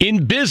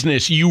In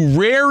business, you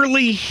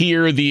rarely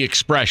hear the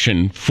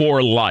expression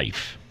for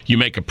life. You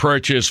make a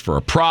purchase for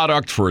a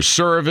product, for a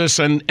service,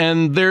 and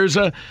there's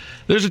a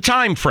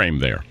time frame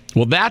there.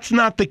 Well, that's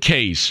not the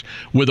case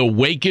with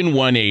Awaken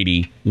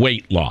 180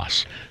 weight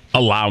loss.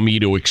 Allow me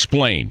to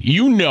explain.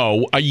 You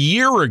know, a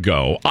year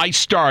ago, I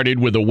started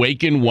with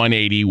Awaken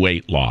 180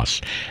 weight loss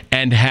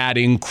and had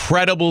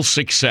incredible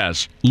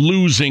success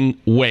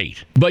losing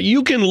weight. But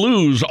you can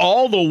lose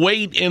all the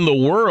weight in the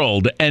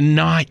world and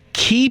not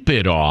keep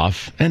it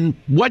off. And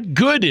what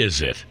good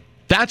is it?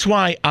 That's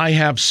why I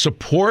have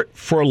support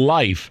for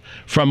life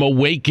from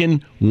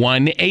Awaken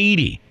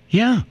 180.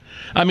 Yeah.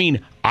 I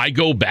mean, I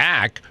go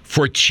back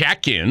for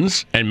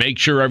check-ins and make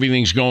sure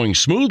everything's going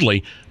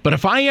smoothly. But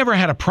if I ever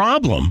had a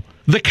problem,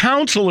 the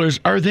counselors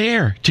are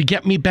there to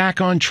get me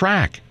back on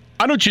track.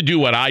 Why don't you do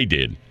what I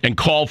did and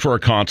call for a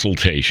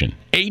consultation?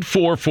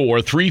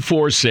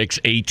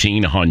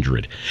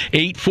 844-346-1800.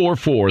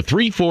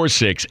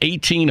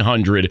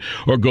 844-346-1800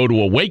 or go to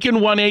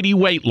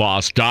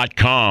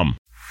awaken180weightloss.com.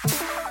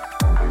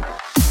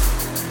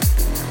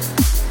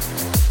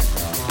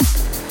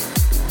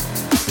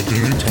 The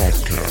Daily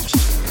Podcast.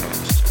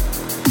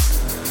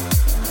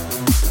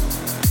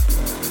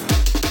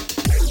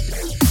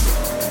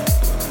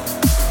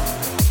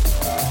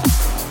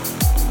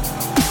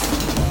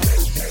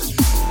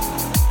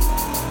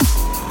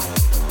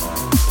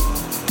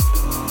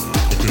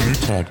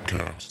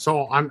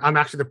 So I'm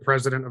actually the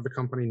president of the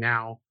company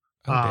now.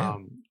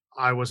 Oh,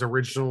 I was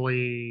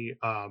originally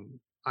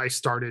I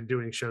started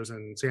doing shows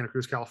in Santa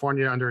Cruz,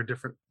 California under a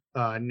different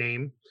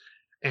name.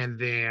 And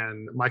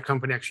then my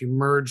company actually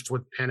merged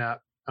with Pinup,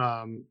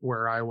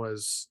 where I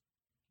was,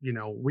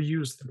 we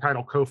used the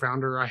title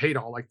co-founder. I hate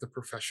all like the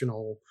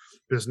professional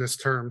business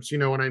terms, you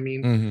know what I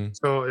mean? Mm-hmm.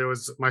 So it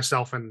was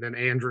myself and then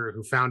Andrew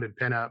who founded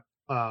Pinup.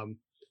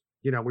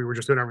 We were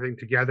just doing everything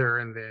together,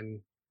 and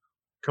then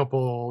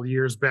couple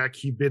years back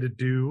he bid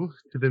adieu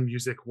to the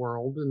music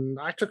world and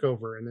I took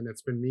over, and then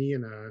it's been me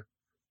and a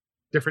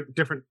different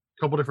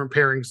couple different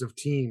pairings of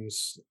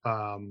teams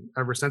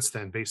ever since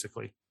then,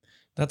 basically.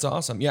 That's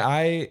awesome. Yeah,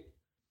 I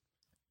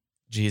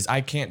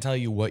can't tell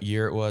you what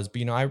year it was,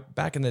 but I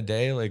back in the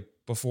day, like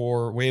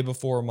way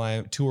before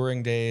my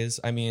touring days,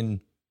 I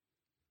mean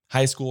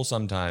high school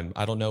sometime,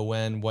 I don't know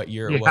what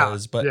year it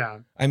was, but yeah.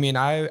 I mean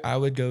I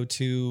would go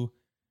to,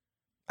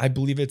 I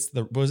believe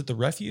was it the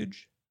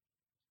Refuge?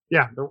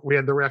 Yeah, we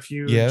had the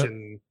Refuge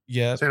and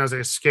San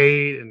Jose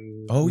Skate,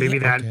 and maybe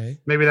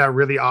that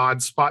really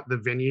odd spot, the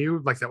venue,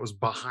 like that was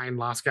behind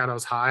Los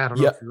Gatos High. I don't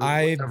know if you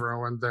ever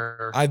went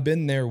there. I've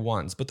been there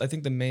once, but I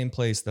think the main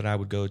place that I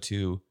would go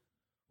to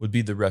would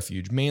be the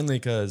Refuge, mainly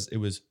because it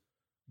was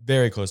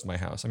very close to my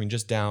house. I mean,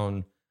 just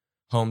down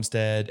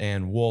Homestead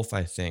and Wolf,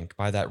 I think,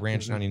 by that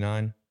Ranch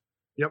 99.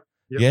 Yep,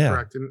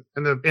 correct.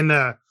 And in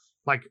the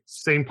like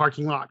same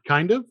parking lot,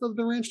 kind of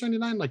the Ranch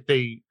 99, like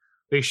they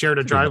shared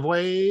a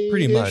driveway.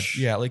 Pretty much.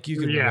 Yeah. Like you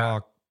could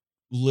walk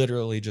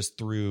literally just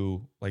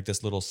through like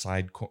this little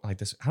side, like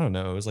this, I don't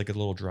know. It was like a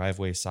little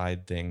driveway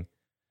side thing.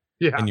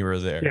 Yeah. And you were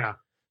there. Yeah.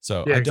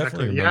 So I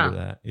definitely remember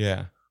that.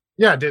 Yeah.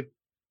 Yeah. Did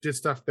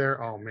stuff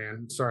there. Oh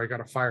man. Sorry. I got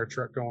a fire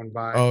truck going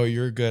by. Oh,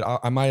 you're good.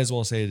 I might as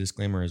well say a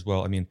disclaimer as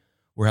well. I mean,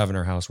 we're having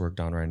our house worked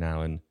on right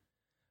now. And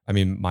I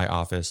mean, my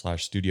office /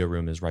 studio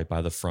room is right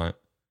by the front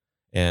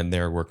and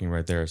they're working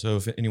right there. So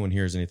if anyone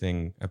hears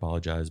anything, I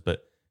apologize,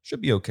 but should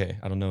be okay.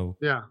 I don't know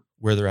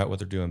where they're at, what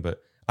they're doing,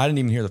 but I didn't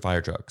even hear the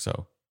fire truck.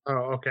 So.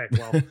 Oh, okay.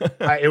 Well,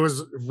 it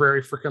was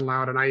very freaking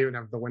loud, and I even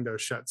have the windows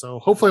shut. So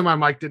hopefully my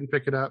mic didn't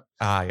pick it up.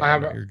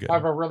 You're good. I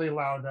have a really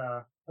loud,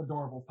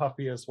 adorable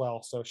puppy as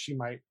well. So you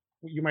might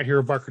hear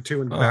a bark or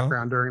two in the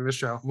background during the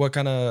show. What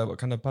kind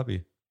of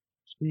puppy?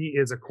 She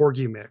is a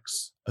Corgi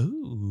mix.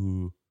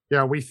 Ooh.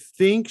 Yeah, we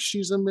think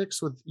she's a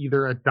mix with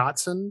either a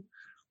Dachshund,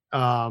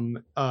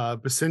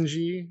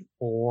 Basenji,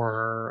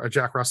 or a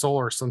Jack Russell,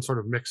 or some sort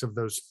of mix of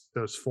those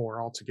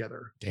four all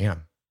together.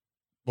 Damn.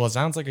 Well, it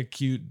sounds like a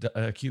cute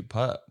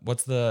pup.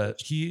 What's the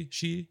she?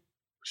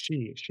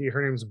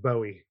 Her name's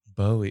Bowie.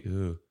 Bowie.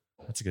 Ooh,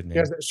 that's a good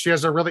name. She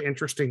has a really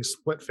interesting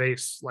split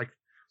face. Like,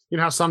 you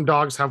know how some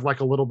dogs have like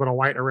a little bit of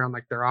white around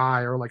like their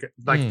eye, or like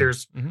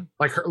there's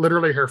like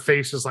her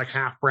face is like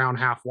half brown,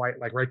 half white,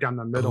 like right down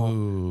the middle.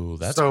 Ooh,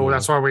 that's so cool.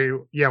 That's why we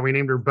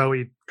named her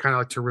Bowie, kind of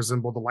like to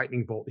resemble the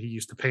lightning bolt he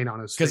used to paint on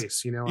his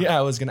face. Yeah,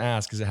 I was gonna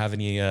ask, does it have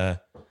any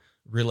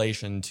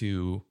relation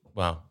to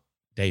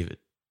David?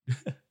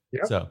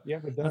 Yep. So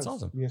it does. That's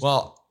awesome. Yes.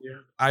 Well,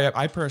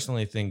 I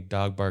personally think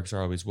dog barks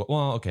are always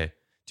okay,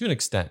 to an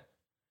extent.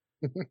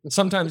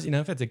 Sometimes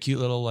if it's a cute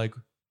little like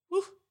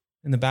woof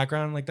in the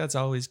background, like that's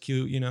always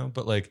cute,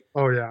 But like,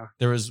 oh yeah,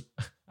 there was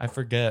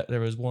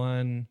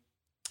one,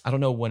 I don't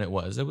know when it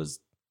was. It was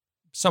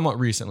somewhat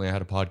recently. I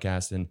had a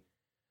podcast and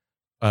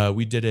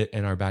we did it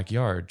in our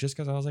backyard just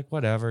because I was like,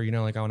 whatever,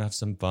 like I want to have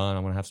some fun. I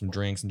want to have some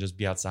drinks and just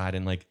be outside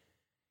and like,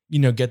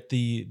 get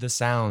the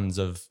sounds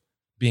of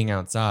being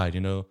outside,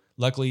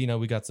 Luckily,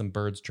 we got some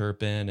birds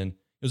chirping and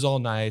it was all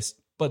nice,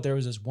 but there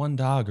was this one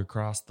dog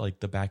across like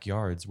the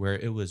backyards where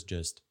it was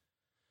just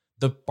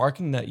the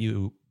barking that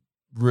you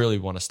really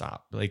want to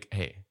stop. Like,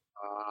 hey,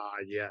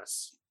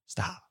 Yes.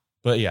 stop.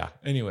 But yeah,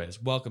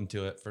 anyways, welcome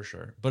to it for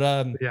sure.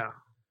 But Yeah.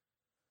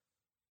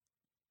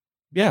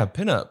 yeah,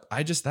 pinup.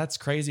 That's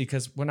crazy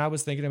because when I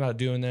was thinking about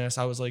doing this,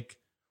 I was like,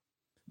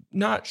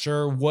 not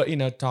sure what,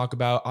 talk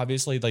about.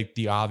 Obviously, like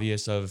the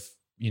obvious of,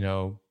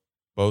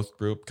 both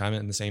group kind of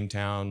in the same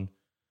town,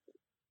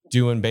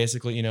 doing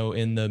basically,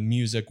 in the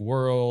music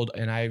world.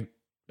 And I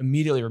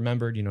immediately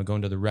remembered,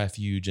 going to the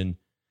Refuge and,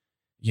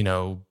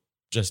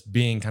 just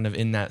being kind of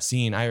in that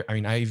scene. I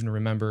mean, I even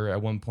remember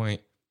at one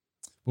point,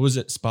 what was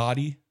it,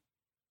 Spotty?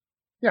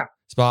 Yeah.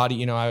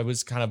 Spotty, I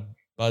was kind of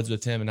buds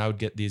with him and I would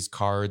get these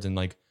cards and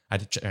like I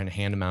had to try and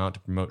hand them out to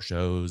promote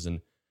shows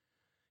and,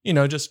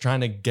 just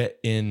trying to get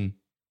in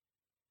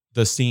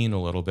the scene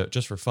a little bit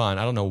just for fun.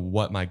 I don't know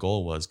what my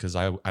goal was because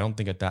I don't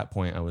think at that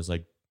point I was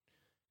like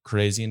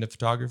crazy into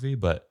photography,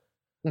 but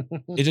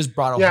it just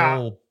brought a Yeah.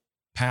 whole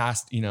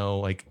past,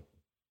 like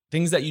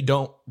things that you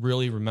don't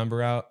really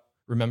remember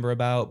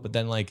about, but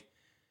then like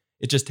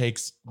it just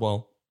takes,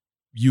 well,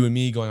 you and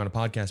me going on a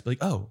podcast, but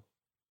like, oh,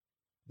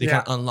 they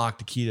kind of unlocked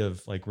the key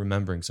of like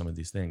remembering some of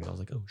these things. I was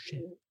like, oh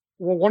shit.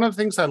 Well, one of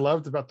the things I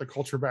loved about the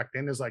culture back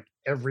then is like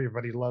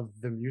everybody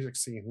loved the music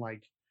scene.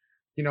 Like,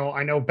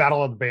 I know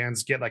Battle of the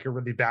Bands get like a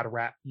really bad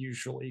rap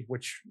usually,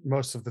 which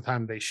most of the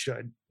time they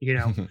should,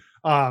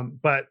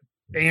 but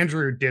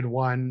Andrew did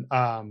one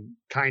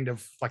kind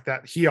of like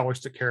that. He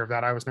always took care of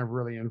that. I was never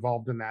really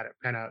involved in that at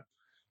Penna,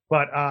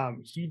 but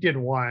he did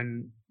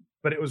one,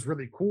 but it was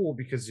really cool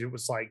because it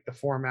was like the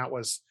format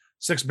was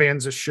 6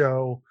 bands a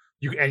show.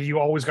 You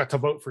always got to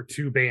vote for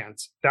 2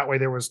 bands. That way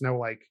there was no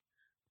like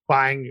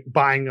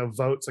buying of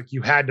votes. Like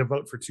you had to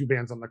vote for 2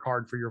 bands on the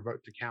card for your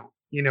vote to count.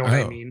 You know what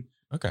I mean?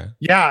 Okay.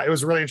 Yeah, it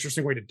was a really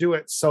interesting way to do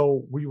it.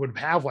 So we would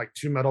have like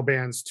 2 metal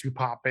bands, 2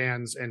 pop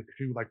bands, and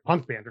 2 like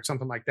punk bands or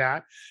something like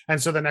that. And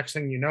so the next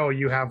thing you know,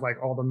 you have like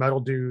all the metal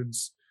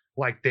dudes,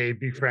 like they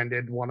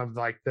befriended one of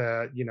like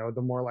the,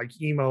 the more like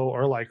emo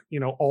or like,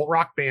 alt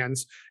rock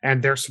bands,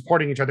 and they're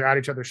supporting each other at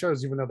each other's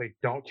shows, even though they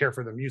don't care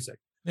for the music.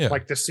 Yeah.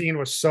 Like the scene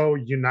was so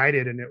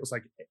united, and it was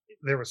like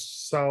there was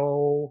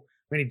so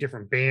many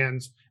different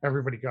bands.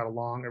 Everybody got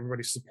along.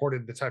 Everybody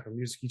supported the type of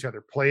music each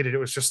other played. It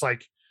was just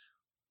like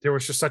there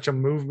was just such a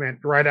movement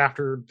right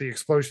after the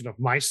explosion of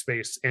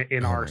MySpace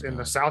in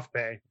the South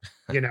Bay,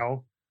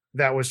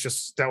 that was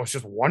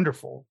just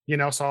wonderful,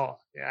 so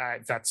yeah,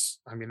 that's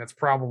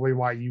probably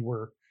why you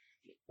were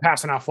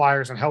passing out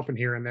flyers and helping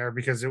here and there,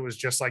 because it was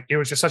just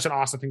such an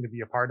awesome thing to be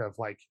a part of.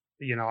 Like,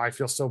 I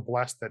feel so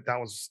blessed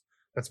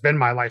that's been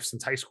my life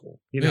since high school.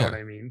 You know what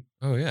I mean?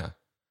 Oh yeah.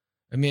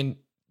 I mean,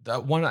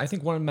 I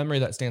think one memory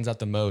that stands out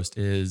the most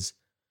is,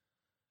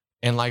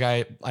 and like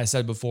I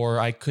said before,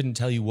 I couldn't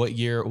tell you what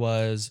year it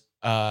was,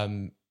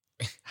 how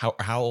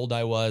old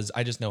I was.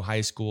 I just know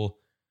high school.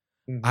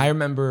 Mm-hmm. I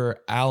remember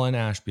Alan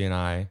Ashby and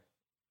I,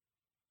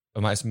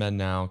 of Mice Men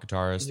Now,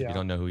 guitarist. Yeah. If you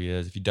don't know who he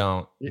is, if you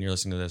don't, and you're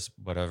listening to this,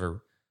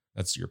 whatever,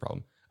 that's your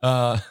problem.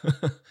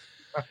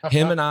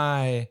 Him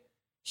and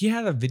he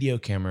had a video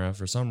camera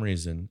for some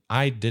reason.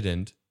 I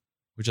didn't,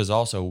 which is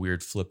also a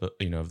weird flip,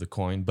 of the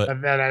coin.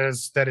 But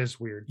that is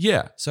weird.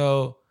 Yeah.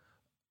 So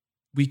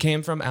we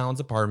came from Alan's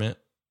apartment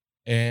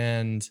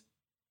and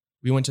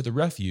we went to the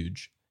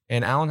Refuge,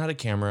 and Alan had a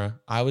camera.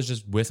 I was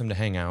just with him to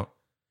hang out,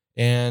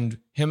 and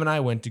him and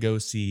I went to go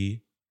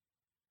see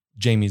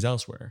Jamie's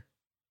Elsewhere.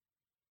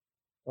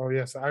 Oh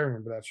yes, I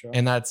remember that show.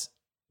 And that's,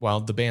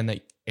 the band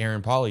that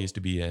Aaron Paul used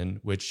to be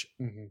in, which,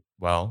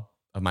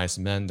 of Mice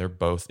and Men, they're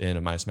both in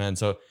Of Mice and Men.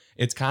 So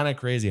it's kind of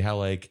crazy how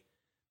like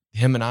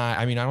him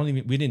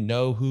and we didn't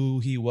know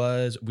who he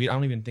was. I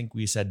don't even think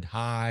we said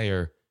hi,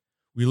 or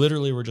we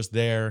literally were just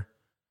there.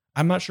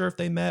 I'm not sure if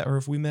they met or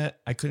if we met.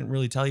 I couldn't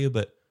really tell you,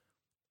 but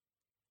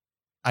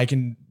I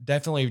can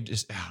definitely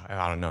just,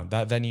 I don't know,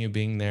 that venue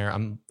being there,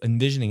 I'm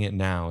envisioning it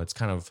now. It's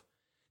kind of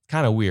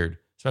weird,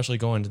 especially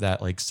going to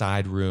that like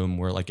side room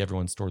where like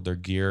everyone stored their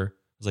gear. It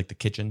was like the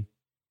kitchen.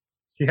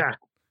 Yeah.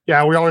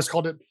 Yeah. We always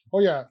called it, oh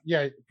yeah.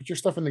 Yeah. Put your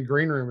stuff in the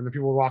green room. And the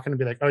people would walk in and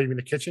be like, oh, you mean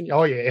the kitchen?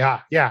 Oh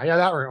yeah.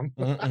 That room.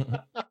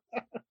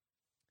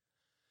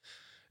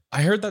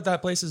 I heard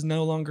that place is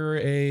no longer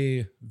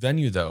a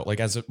venue though. Like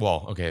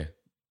okay.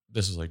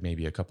 This was like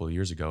maybe a couple of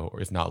years ago,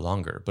 or if not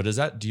longer, but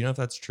do you know if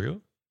that's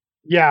true?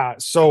 Yeah.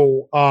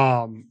 So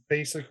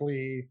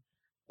basically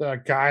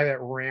the guy that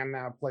ran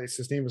that place,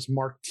 his name was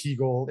Mark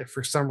Teagle. If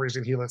for some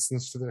reason he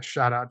listens to this,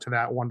 shout out to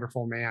that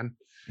wonderful man.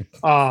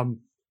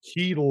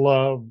 He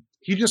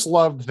just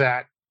loved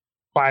that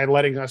by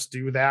letting us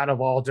do that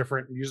of all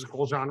different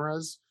musical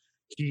genres.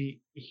 The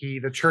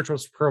church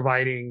was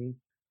providing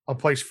a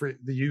place for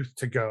the youth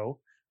to go.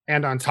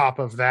 And on top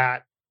of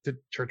that, the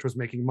church was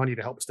making money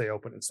to help stay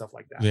open and stuff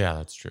like that. Yeah,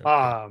 that's true.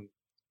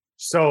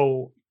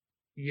 So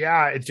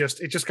yeah, it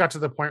just got to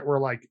the point where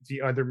like the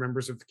other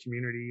members of the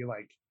community,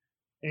 like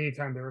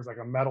anytime there was like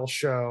a metal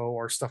show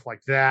or stuff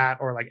like that,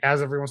 or like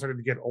as everyone started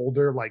to get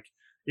older, like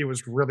it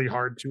was really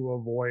hard to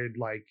avoid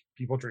like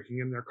people drinking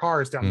in their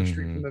cars down the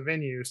street from the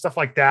venue, stuff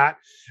like that.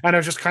 And it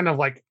was just kind of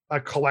like a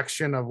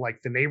collection of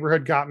like the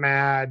neighborhood got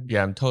mad.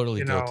 Yeah, I'm totally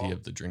you guilty know.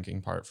 of the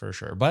drinking part for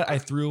sure. But I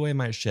threw away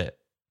my shit.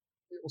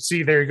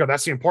 See, there you go.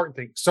 That's the important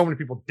thing. So many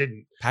people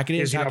didn't. Pack it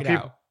in, Is, you know, pack it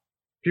people- out.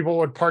 People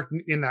would park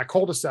in that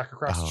cul-de-sac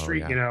across the Oh, street,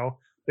 yeah. you know,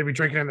 they'd be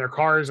drinking in their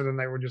cars and then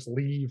they would just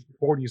leave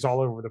 40s all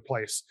over the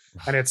place.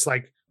 And it's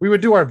like, we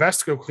would do our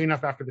best to go clean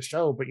up after the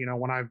show. But, you know,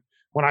 when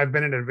I've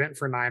been at an event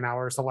for 9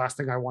 hours, the last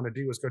thing I want to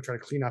do is go try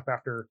to clean up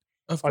after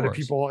Of other course.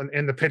 people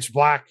in the pitch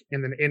black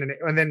and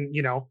then,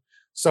 you know,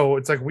 so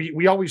it's like,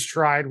 we always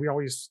tried, we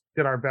always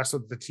did our best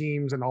with the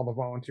teams and all the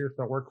volunteers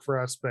that work for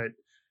us. But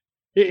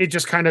it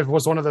just kind of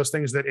was one of those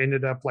things that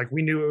ended up like,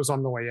 we knew it was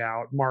on the way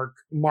out.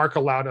 Mark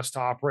allowed us to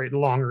operate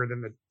longer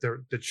than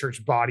the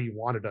church body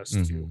wanted us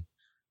to,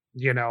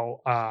 you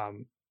know.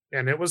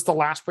 And it was the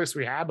last place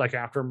we had, like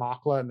after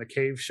Makla and the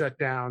Cave shut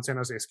down, San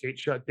Jose Skate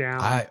shut down.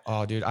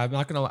 Dude, I'm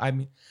not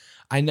gonna.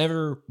 I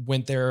never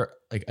went there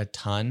like a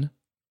ton,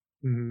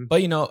 Mhm.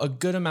 but you know, a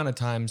good amount of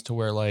times to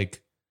where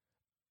like,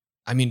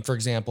 I mean, for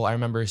example, I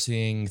remember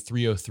seeing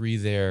 303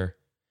 there.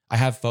 I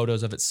have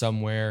photos of it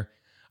somewhere.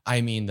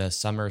 I mean, the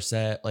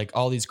Somerset, like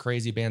all these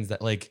crazy bands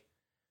that like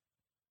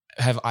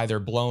have either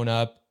blown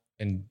up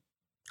and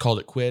called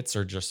it quits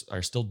or just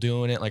are still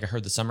doing it. Like I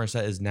heard the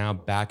Somerset is now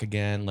back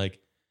again.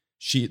 Like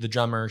the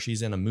drummer,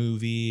 she's in a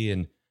movie.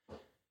 And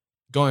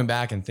going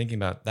back and thinking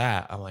about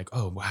that, I'm like,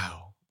 oh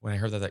wow. When I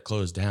heard that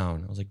closed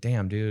down, I was like,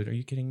 damn, dude, are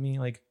you kidding me?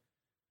 Like,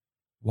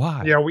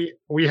 why? Yeah,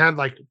 we had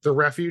like the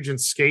Refuge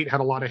and Skate had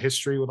a lot of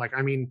history with like,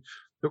 I mean,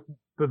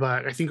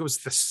 I think it was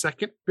the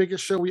second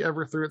biggest show we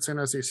ever threw at San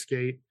Jose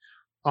Skate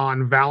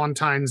on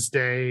Valentine's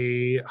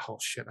Day. Oh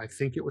shit, I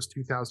think it was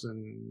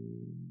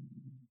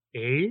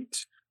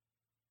 2008.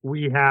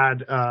 We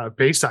had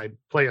Bayside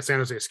play at San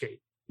Jose Skate.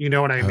 You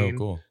know what I mean?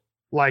 Cool.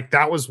 Like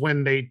that was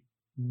when they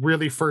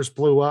really first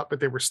blew up, but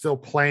they were still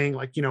playing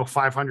like, you know,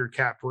 500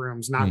 cap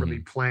rooms, not really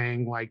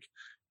playing like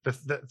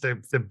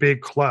the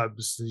big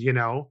clubs, you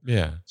know?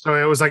 Yeah. So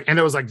it was like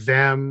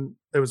them,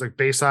 it was like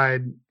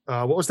Bayside.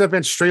 What was that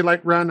band? Straight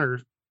Light Run, or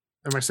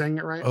am I saying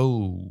it right?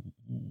 Oh,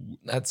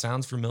 that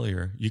sounds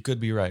familiar. You could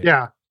be right.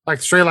 Yeah.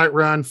 Like Straight Light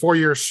Run, 4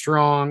 Years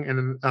Strong. And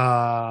then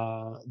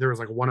there was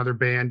like one other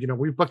band, you know,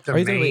 we booked the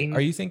main.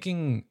 Are you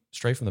thinking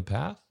Straight from the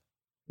Path?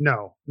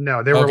 No,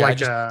 they were like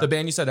the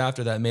band you said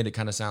after that made it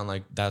kind of sound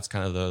like that's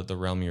kind of the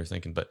realm you're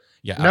thinking, but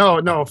yeah.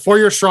 No, 4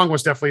 Years Strong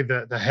was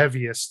definitely the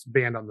heaviest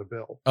band on the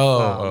bill.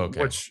 Okay.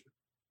 Which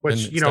Then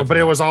you it's know, but definitely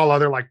it not. was all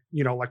other like,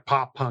 you know, like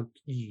pop punk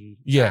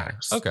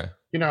acts. Okay.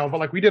 You know, but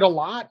like we did a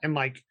lot, and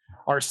like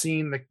our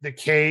scene, the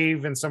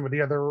Cave and some of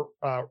the other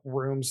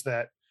rooms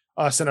that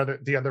us and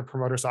the other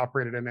promoters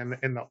operated in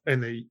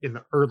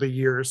the early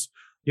years.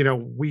 You know,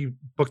 we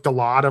booked a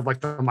lot of like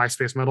the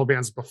MySpace metal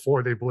bands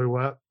before they blew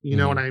up. You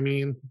know what I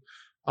mean?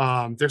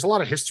 There's a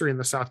lot of history in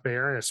the South Bay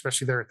area,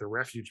 especially there at the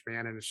Refuge,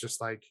 man. And it's just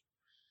like,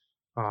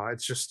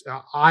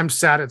 I'm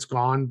sad it's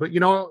gone. But you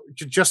know,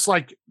 just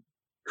like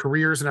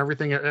careers and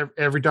everything,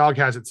 every dog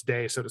has its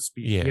day, so to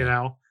speak. Yeah. You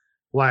know,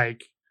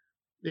 like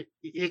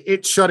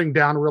it shutting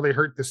down really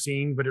hurt the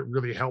scene, but it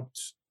really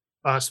helped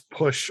us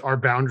push our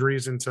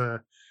boundaries into,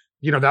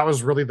 you know, that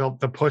was really the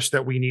push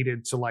that we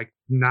needed to like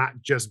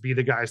not just be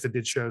the guys that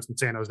did shows in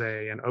San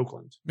Jose and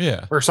Oakland.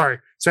 Yeah. Or sorry,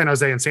 San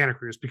Jose and Santa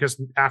Cruz,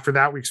 because after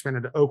that we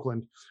expanded to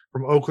Oakland.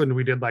 From Oakland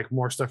we did like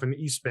more stuff in the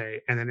East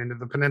Bay and then into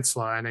the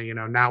peninsula, and then, you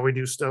know, now we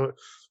do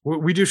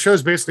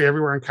shows basically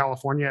everywhere in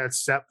California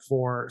except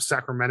for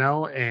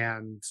Sacramento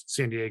and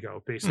San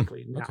Diego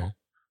basically now. Okay.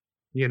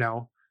 You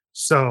know,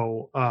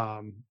 so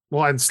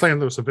well, and San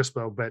Luis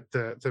Obispo, but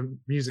the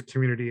music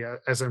community,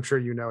 as I'm sure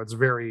you know,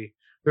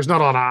 there's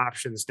not a lot of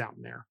options down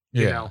there.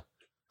 You know,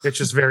 it's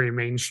just very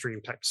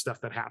mainstream type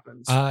stuff that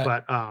happens.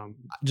 But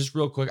just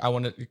real quick,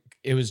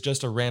 it was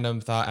just a random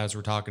thought as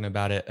we're talking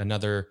about it.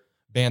 Another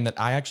band that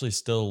I actually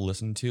still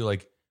listen to,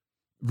 like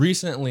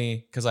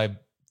recently, because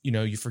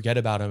you forget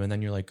about them and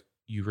then you're like,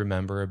 you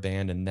remember a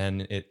band and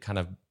then it kind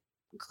of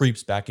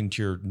creeps back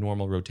into your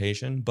normal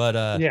rotation.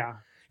 But yeah,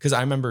 because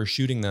I remember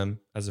shooting them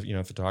as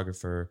a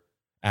photographer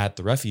at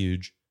the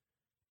Refuge,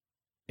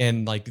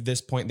 and like at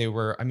this point they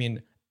were, I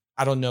mean,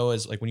 I don't know,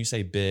 as like when you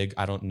say big,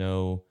 I don't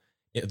know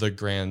the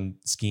grand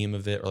scheme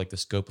of it or like the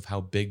scope of how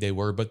big they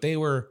were, but they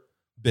were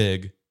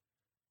big,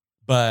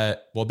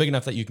 but big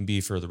enough that you can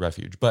be for the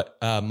Refuge. But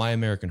My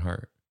American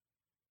Heart.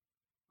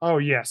 Oh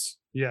yes.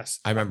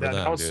 I remember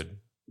that, dude.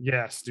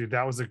 Yes, dude.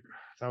 That was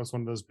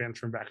one of those bands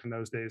from back in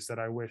those days that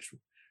I wish,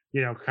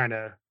 you know, kind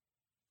of,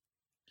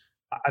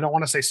 I don't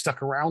want to say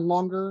stuck around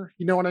longer.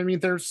 You know what I mean?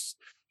 There's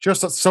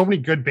just so many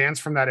good bands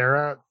from that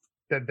era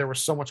that there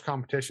was so much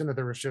competition that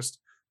there was just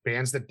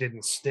bands that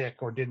didn't stick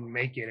or didn't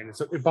make it. And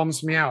it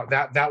bums me out.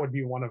 That would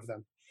be one of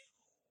them.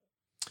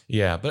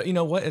 Yeah. But you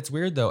know what? It's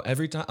weird though.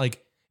 Every time,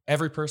 like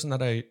every person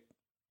that I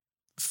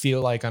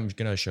feel like I'm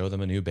going to show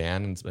them a new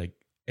band and it's like,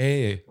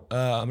 hey,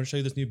 I'm going to show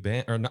you this new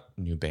band, or not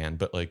new band,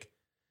 but like,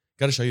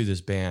 got to show you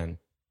this band.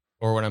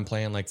 Or when I'm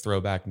playing like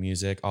throwback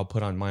music, I'll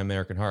put on My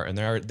American Heart and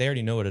they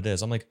already know what it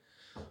is. I'm like,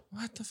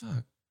 What the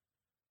fuck?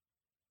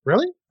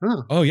 Really?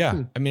 Oh, Oh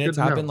yeah. I mean, good it's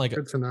to know. happened like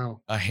Good to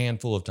know. a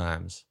handful of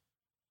times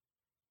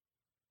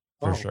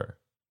for Oh, sure.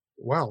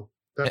 well,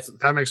 Eh,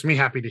 that makes me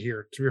happy to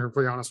hear. To be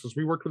perfectly honest, because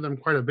we worked with them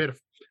quite a bit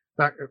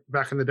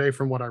back in the day,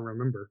 from what I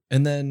remember.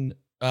 And then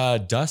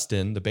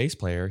Dustin, the bass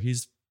player,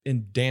 he's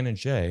in Dan and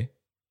Shay.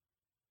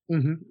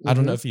 Mm-hmm, I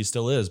don't know mm-hmm. if he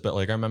still is, but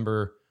like I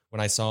remember when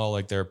I saw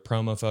like their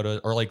promo photos,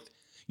 or like,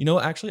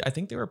 actually, I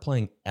think they were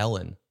playing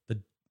Ellen,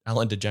 the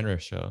Ellen DeGeneres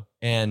show,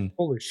 and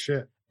Holy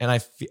shit!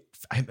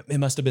 it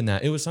must have been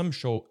that. It was some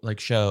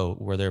show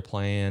where they're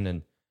playing,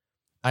 and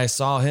I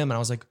saw him, and I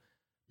was like,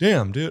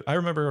 "Damn, dude!" I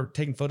remember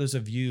taking photos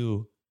of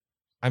you.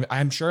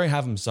 I'm sure I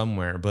have them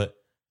somewhere, but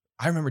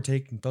I remember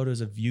taking photos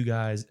of you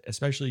guys,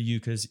 especially you,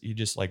 because you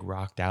just like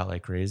rocked out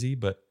like crazy.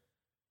 But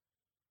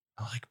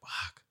I'm like,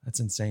 "Fuck, that's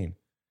insane."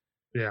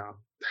 Yeah,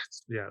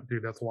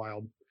 dude, that's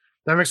wild.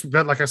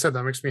 That, like I said,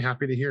 that makes me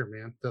happy to hear,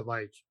 man. That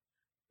like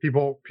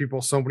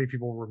so many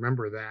people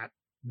remember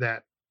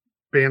that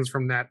bands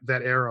from that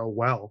era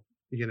well.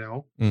 You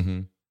know,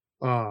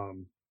 Mm-hmm.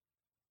 um,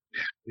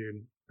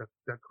 dude,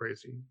 that's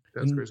crazy.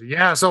 That's And crazy.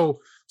 Yeah. So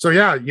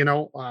yeah,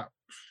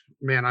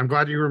 man, I'm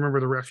glad you remember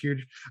the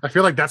Refuge. I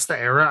feel like that's the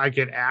era I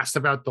get asked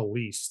about the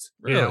least.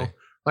 really,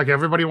 Like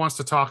everybody wants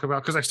to talk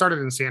about, because I started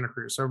in Santa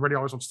Cruz, so everybody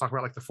always wants to talk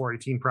about like the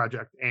 418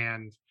 project,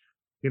 and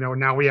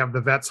now we have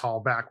the Vets Hall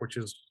back, which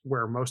is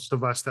where most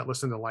of us that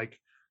listen to like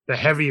the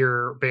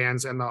heavier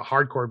bands and the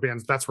hardcore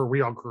bands, that's where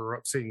we all grew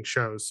up seeing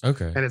shows.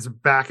 okay. And it's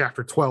back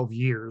after 12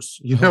 years.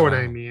 You Oh know what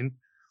I wow. mean?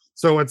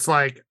 So it's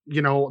like,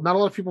 not a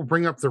lot of people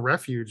bring up the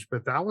Refuge,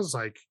 but that was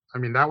like, I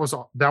mean, that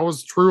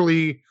was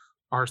truly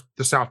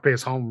the South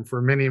Bay's home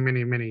for many,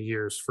 many, many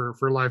years for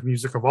live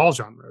music of all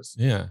genres.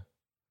 Yeah.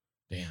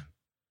 Damn.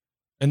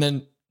 And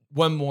then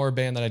one more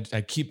band that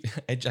I keep,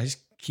 I just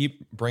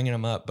keep bringing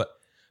them up. But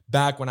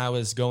back when I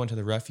was going to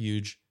the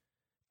Refuge,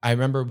 I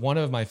remember one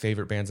of my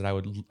favorite bands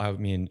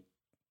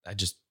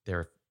that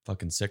they're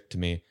fucking sick to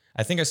me.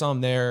 I think I saw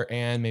them there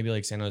and maybe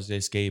like San Jose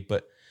Escape,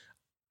 but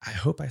I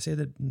hope I say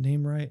the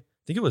name right.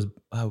 I think it was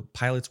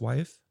Pilot's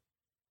Wife.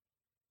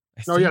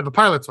 Oh yeah, the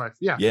Pilot's Wife.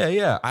 Yeah.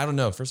 Yeah. I don't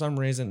know. For some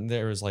reason,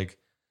 there was like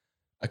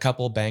a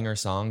couple banger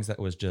songs that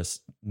was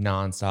just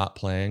nonstop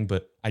playing,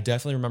 but I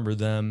definitely remember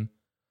them.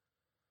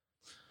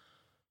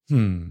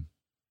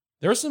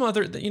 There were some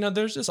other,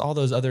 there's just all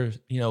those other,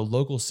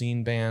 local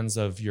scene bands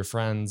of your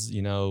friends,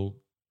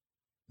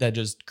 that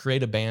just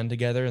create a band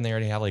together and they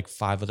already have like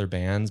 5 other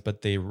bands,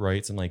 but they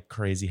write some like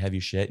crazy heavy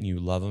shit and you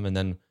love them. And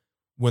then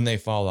when they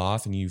fall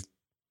off and you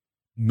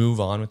move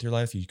on with your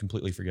life, you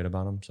completely forget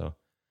about them. So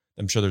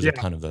I'm sure there's a Yeah.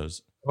 ton of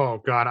those. Oh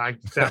God,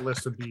 that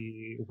list would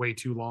be way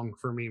too long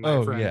for me, my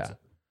Oh friend. yeah,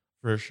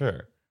 for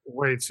sure.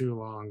 Way too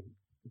long.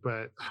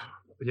 But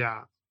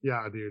yeah,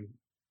 dude.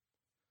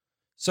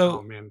 So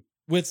Oh man.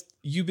 with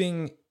you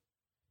being,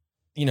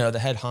 the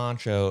head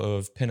honcho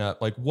of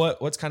pinup, like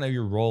what's kind of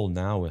your role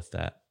now with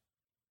that?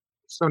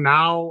 So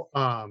now,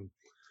 well,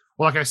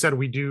 like I said,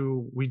 we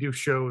do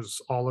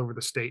shows all over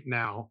the state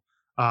now.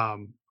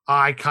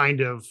 I kind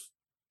of,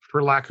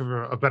 for lack of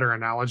a better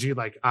analogy,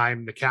 like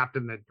I'm the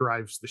captain that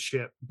drives the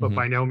ship, but Mhm.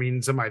 by no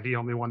means am I the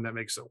only one that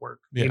makes it work.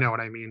 Yeah. You know what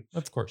I mean?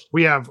 Of course.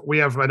 We have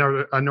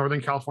a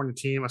Northern California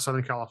team, a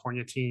Southern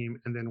California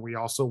team, and then we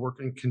also work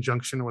in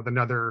conjunction with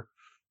another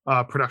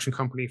production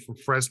company from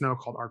Fresno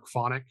called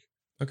Arcphonic.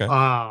 Okay.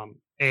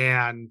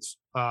 And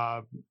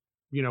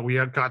we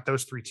have got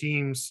those 3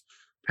 teams.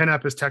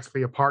 Pinup is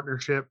technically a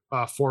partnership,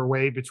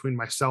 4-way between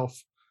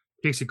myself,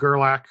 Casey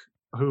Gerlach,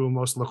 who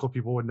most local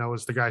people would know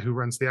as the guy who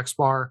runs the X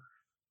Bar,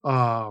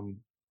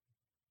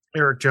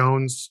 Eric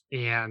Jones,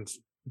 and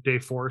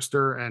Dave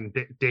Forrester, and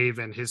Dave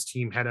and his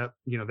team head up.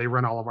 They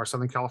run all of our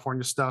Southern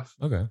California stuff.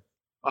 Okay.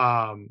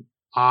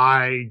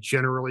 I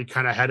generally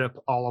kind of head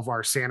up all of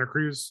our Santa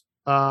Cruz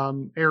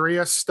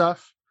area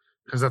stuff,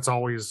 because that's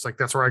always like,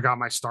 that's where I got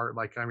my start.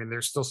 Like, I mean,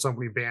 there's still so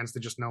many bands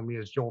that just know me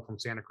as Joel from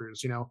Santa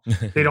Cruz.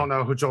 They don't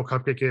know who Joel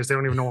Cupcake is. They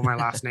don't even know what my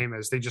last name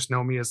is. They just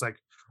know me as like,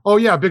 oh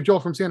yeah, Big Joel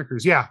from Santa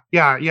Cruz. Yeah,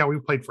 we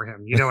played for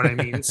him. You know what I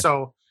mean?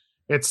 So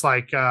it's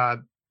like,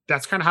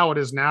 that's kind of how it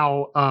is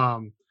now.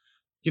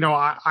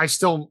 I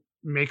still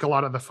make a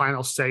lot of the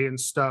final say and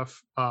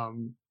stuff.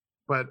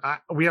 But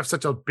we have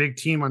such a big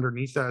team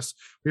underneath us.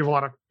 We have a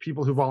lot of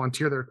people who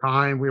volunteer their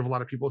time. We have a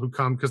lot of people who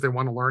come because they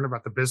want to learn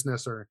about the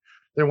business, or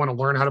they want to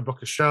learn how to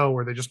book a show,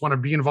 or they just want to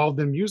be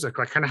involved in music,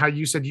 like kind of how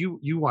you said you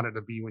wanted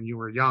to be when you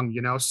were young,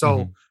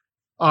 So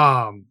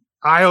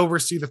I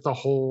oversee that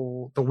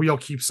the wheel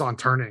keeps on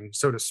turning,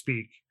 so to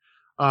speak.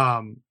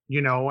 And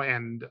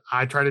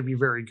I try to be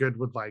very good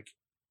with like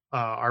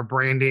our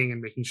branding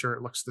and making sure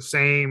it looks the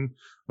same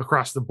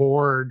across the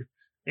board.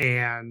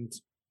 And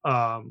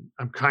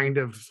I'm kind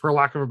of, for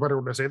lack of a better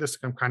way to say this,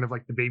 I'm kind of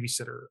like the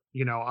babysitter.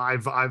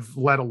 I've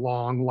led a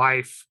long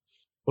life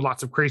with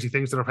lots of crazy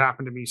things that have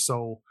happened to me.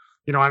 So,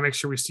 I make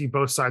sure we see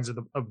both sides of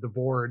the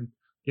board.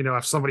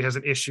 If somebody has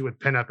an issue with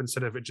pinup,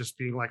 instead of it just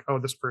being like, oh,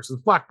 this person's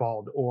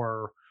blackballed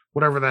or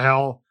whatever the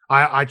hell,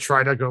 I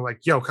try to go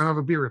like, yo, come have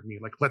a beer with me.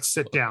 Like, let's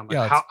sit down. Like,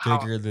 Yeah,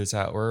 let's figure this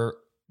out. Or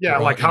Yeah,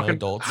 grown, like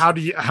adults. how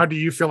do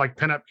you feel like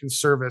pinup can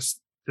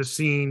service the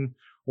scene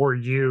or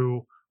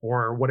you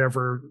or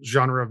whatever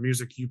genre of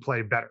music you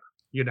play better,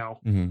 you know?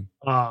 Mhm.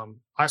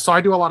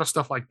 I do a lot of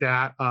stuff like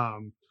that. I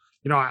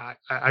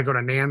go to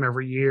NAMM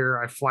every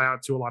year. I fly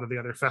out to a lot of the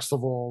other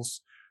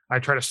festivals. I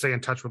try to stay in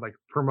touch with like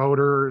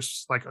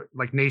promoters, like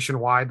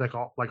nationwide, like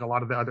a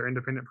lot of the other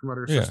independent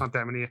promoters. Yeah. There's not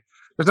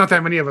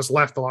that many of us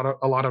left. A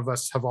lot of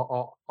us have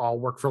all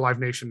work for Live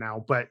Nation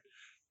now, but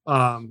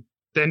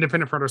the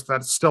independent promoters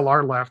that still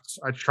are left,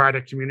 I try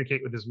to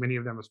communicate with as many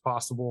of them as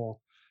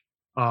possible.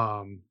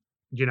 Um,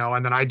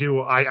 and then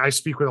I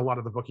speak with a lot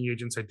of the booking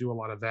agents. I do a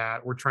lot of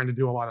that. We're trying to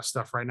do a lot of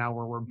stuff right now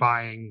where we're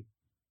buying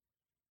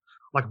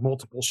like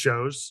multiple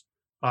shows.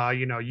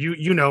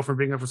 From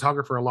being a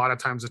photographer, a lot of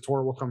times a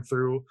tour will come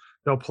through.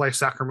 They'll play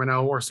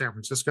Sacramento or San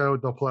Francisco.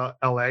 They'll play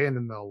LA, and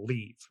then they'll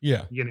leave.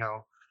 Yeah.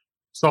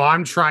 So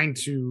I'm trying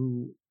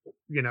to,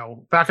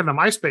 back in the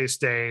MySpace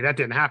day, that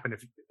didn't happen.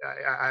 If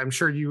I'm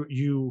sure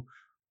you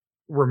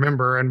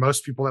remember, and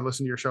most people that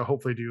listen to your show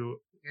hopefully do.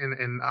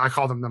 And I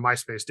call them the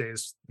MySpace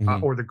days,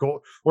 Mhm. or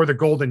the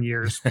golden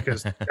years,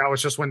 because that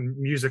was just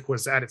when music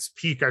was at its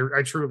peak.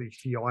 I truly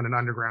feel in an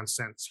underground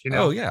sense,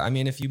 Oh yeah. I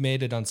mean, if you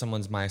made it on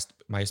someone's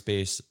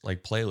MySpace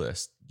like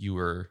playlist, you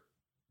were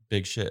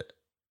big shit.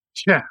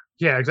 Yeah,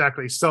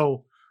 exactly.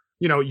 So,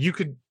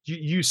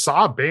 you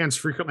saw bands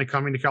frequently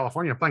coming to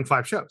California playing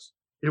 5 shows.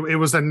 It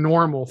was a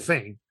normal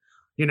thing.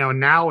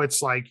 Now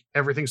it's like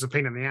everything's a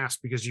pain in the ass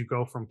because you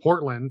go from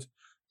Portland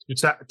to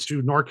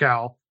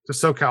NorCal to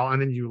SoCal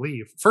and then you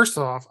leave. First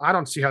off, I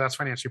don't see how that's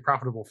financially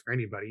profitable for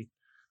anybody.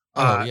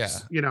 Oh yeah.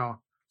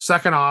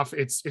 Second off,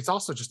 it's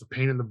also just a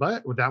pain in the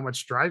butt with that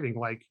much driving.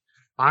 Like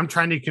I'm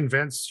trying to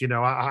convince,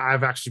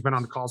 I've actually been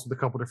on calls with a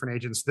couple different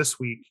agents this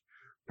week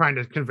trying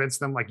to convince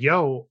them like,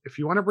 yo, if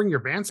you want to bring your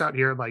bands out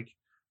here, like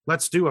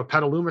let's do a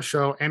Petaluma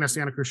show and a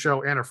Santa Cruz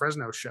show and a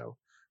Fresno show.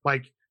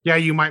 Like, yeah,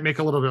 you might make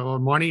a little bit more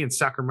money in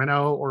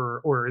Sacramento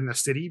or in the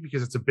city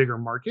because it's a bigger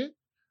market,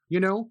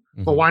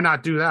 but why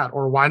not do that?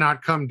 Or why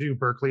not come do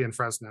Berkeley and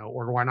Fresno?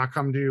 Or why not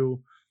come do,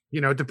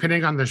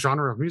 depending on the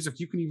genre of music,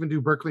 you can even do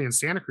Berkeley and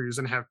Santa Cruz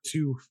and have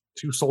two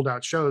sold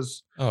out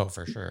shows. Oh,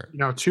 for sure.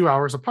 2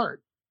 hours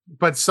apart.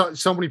 But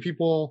so many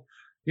people,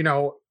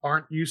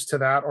 aren't used to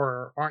that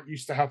or aren't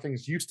used to how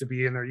things used to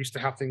be, and they're used to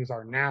how things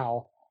are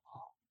now.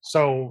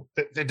 So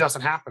it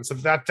doesn't happen. So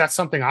that's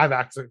something I've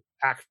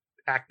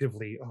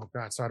actively, oh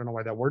God, so I don't know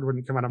why that word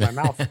wouldn't come out of my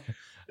mouth.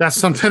 That's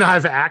something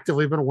I've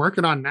actively been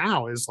working on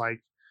now is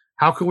like,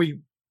 how can we,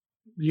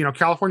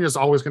 California is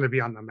always going to be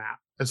on the map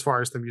as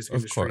far as the music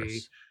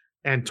industry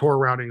and tour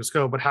routings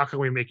go, but how can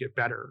we make it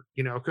better?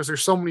 Because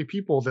there's so many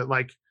people that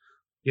like,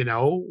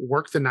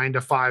 work the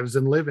 9-to-5s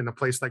and live in a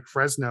place like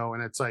Fresno.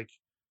 And it's like,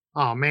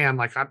 oh man,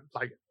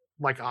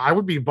 I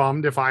would be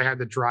bummed if I had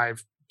to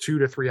drive 2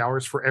 to 3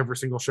 hours for every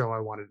single show I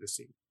wanted to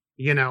see,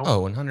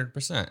 Oh,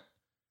 100%.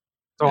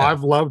 So yeah.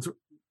 I've loved,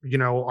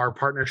 our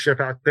partnership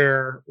out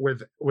there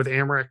with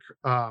Amric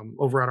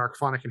over at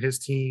Arcphonic and his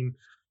team.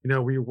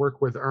 We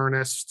work with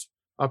Ernest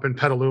up in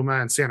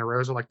Petaluma and Santa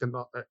Rosa, like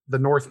the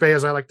North Bay,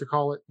 as I like to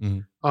call it.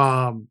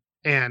 Mm-hmm.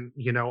 And,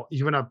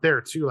 even up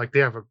there too, like they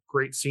have a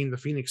great scene. The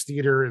Phoenix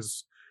Theater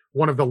is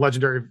one of the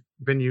legendary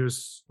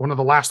venues, one of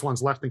the last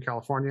ones left in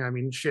California. I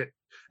mean, shit,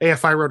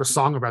 AFI wrote a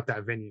song about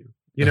that venue.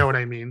 You know what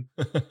I mean?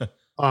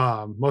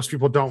 Most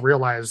people don't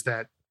realize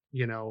that,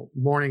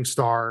 Morning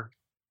Star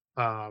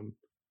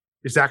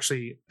is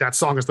actually, that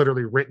song is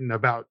literally written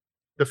about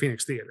the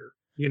Phoenix Theater.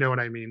 You know what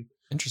I mean?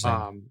 Interesting.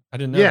 I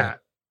didn't know that.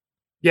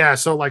 Yeah.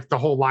 So like the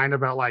whole line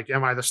about like,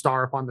 am I the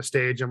star up on the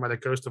stage? Am I the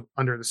ghost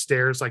under the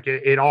stairs? Like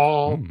it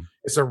all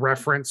is a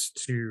reference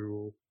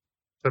to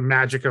the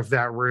magic of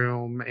that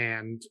room.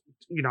 And,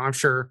 I'm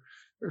sure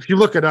if you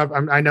look it up,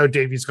 I know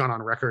Davey's gone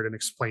on record and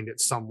explained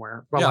it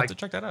somewhere, but I'll like have to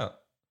check that out.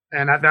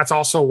 And that's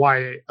also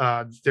why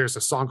there's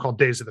a song called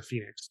Days of the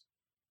Phoenix.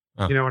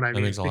 Oh, you know what I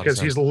mean? Because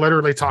he's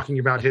literally talking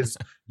about his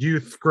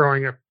youth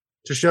growing up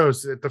to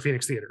shows at the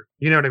Phoenix Theater.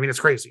 You know what I mean? It's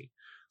crazy.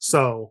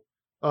 So,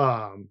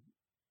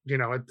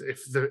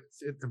 if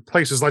the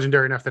place is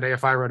legendary enough that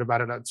AFI wrote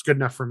about it, it's good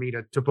enough for me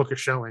to book a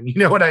show in. You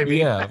know what I mean?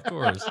 Yeah, of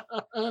course.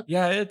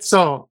 Yeah, it's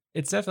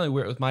definitely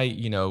weird with my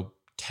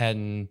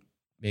 10,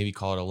 maybe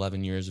call it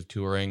 11 years of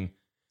touring.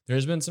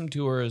 There's been some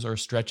tours or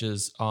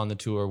stretches on the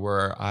tour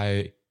where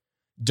I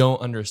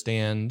don't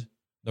understand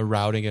the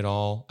routing at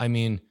all. I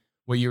mean,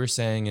 what you were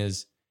saying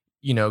is,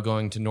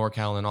 going to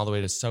NorCal and all the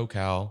way to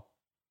SoCal,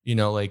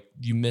 like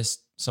you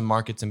missed some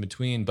markets in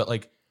between. But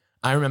like,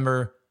 I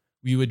remember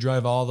we would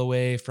drive all the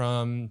way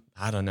from,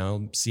 I don't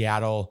know,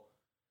 Seattle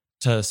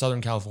to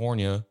Southern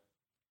California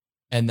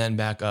and then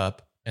back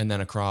up and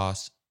then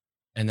across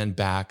and then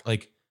back.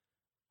 Like,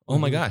 oh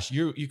my gosh,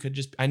 you could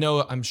just,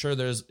 I'm sure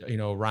there's,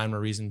 rhyme or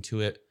reason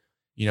to it,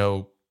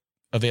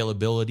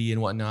 availability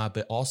and whatnot,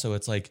 but also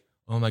it's like,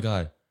 oh my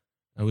God,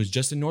 I was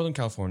just in Northern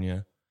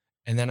California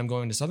and then I'm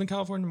going to Southern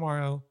California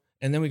tomorrow.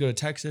 And then we go to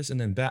Texas and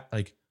then back.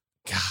 Like,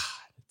 God,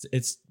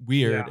 it's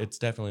weird. Yeah. It's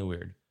definitely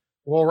weird.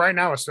 Well, right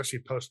now, especially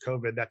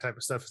post-COVID, that type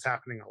of stuff is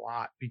happening a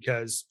lot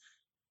because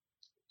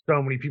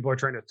so many people are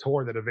trying to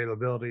tour that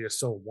availability is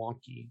so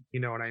wonky.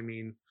 You know what I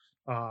mean?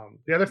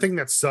 The other thing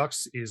that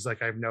sucks is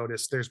like I've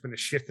noticed there's been a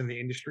shift in the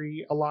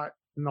industry a lot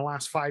in the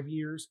last 5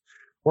 years,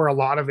 where a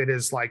lot of it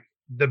is like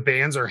the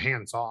bands are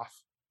hands off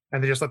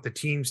and they just let the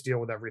teams deal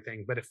with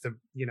everything. But if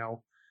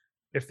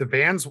the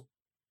bands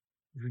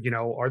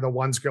are the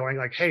ones going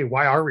like, hey,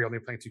 why are we only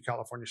playing 2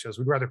 California shows?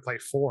 We'd rather play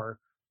 4.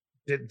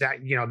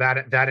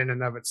 That in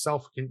and of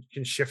itself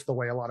can shift the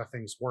way a lot of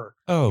things work.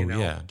 Oh,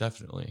 yeah,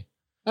 definitely.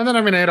 And then,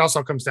 I mean, it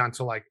also comes down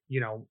to like,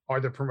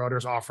 are the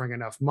promoters offering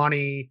enough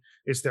money?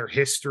 Is there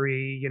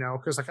history?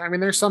 Because like, I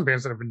mean, there's some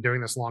bands that have been doing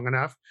this long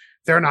enough.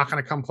 They're not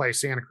going to come play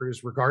Santa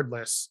Cruz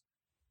regardless,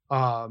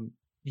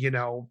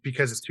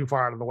 because it's too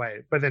far out of the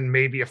way. But then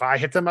maybe if I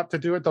hit them up to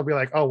do it, they'll be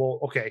like, oh, well,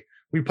 okay,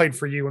 we played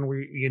for you when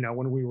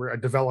we were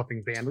a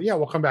developing band. Well, yeah,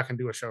 we'll come back and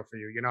do a show for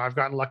you. I've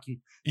gotten lucky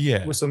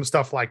with some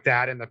stuff like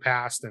that in the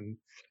past. And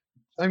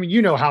I mean,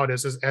 you know how it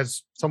is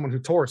as someone who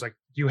tours, like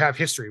you have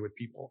history with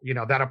people,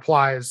 that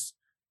applies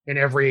in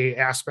every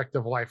aspect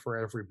of life for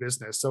every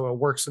business. So it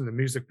works in the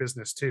music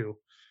business too,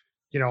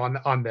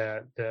 on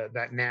the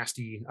that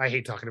nasty, I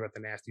hate talking about the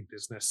nasty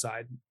business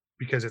side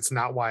because it's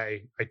not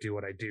why I do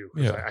what I do.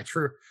 Yeah.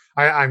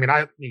 I mean,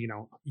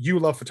 you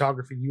love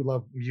photography, you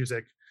love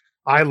music.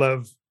 I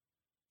love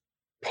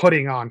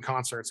putting on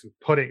concerts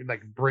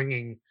and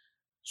bringing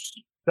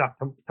stuff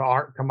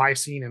to my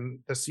scene and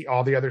to see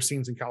all the other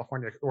scenes in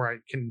California where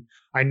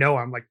I know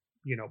I'm like,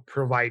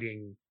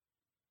 providing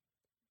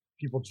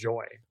people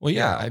joy. Well,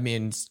 yeah, I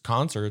mean,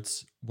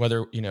 concerts,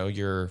 whether,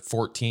 you're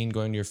 14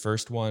 going to your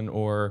first one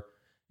or,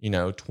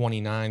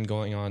 29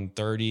 going on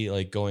 30,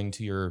 like going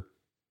to your,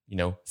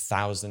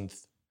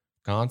 1000th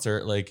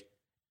concert, like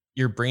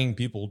you're bringing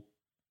people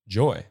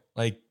joy.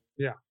 Like,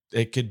 yeah,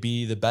 it could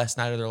be the best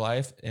night of their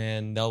life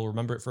and they'll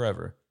remember it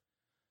forever.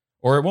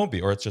 Or it won't be,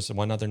 or it's just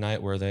one other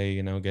night where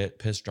they, get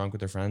pissed drunk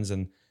with their friends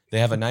and they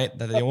have a night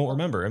that they won't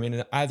remember. I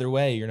mean, either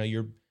way,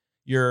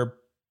 you're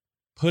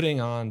putting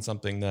on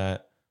something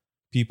that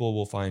people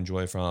will find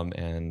joy from.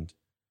 And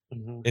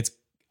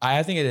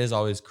I think it is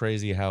always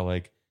crazy how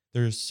like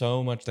there's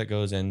so much that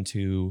goes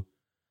into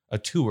a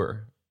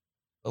tour,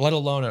 let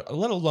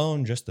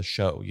alone just the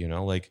show,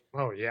 like,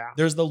 oh yeah,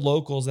 there's the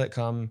locals that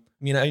come.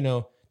 I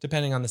mean,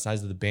 depending on the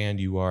size of the band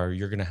you're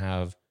going to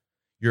have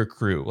your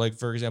crew. Like,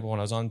 for example, when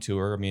I was on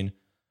tour, I mean,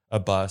 a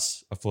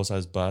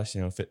full-size bus,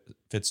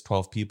 fits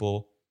 12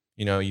 people,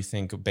 you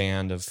think a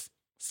band of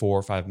 4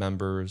 or 5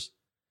 members,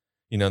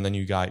 and then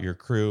you got your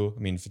crew.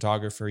 I mean,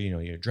 photographer,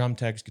 your drum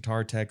techs,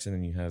 guitar techs, and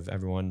then you have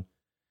everyone.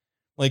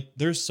 Like,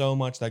 there's so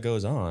much that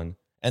goes on.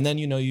 And then,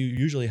 you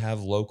usually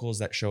have locals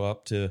that show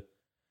up to,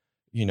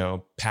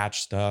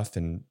 patch stuff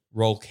and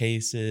roll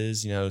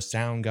cases,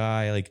 sound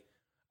guy. Like,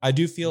 I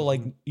do feel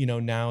like,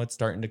 now it's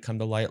starting to come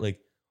to light, like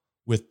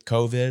with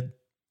COVID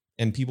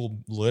and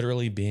people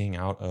literally being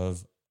out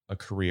of a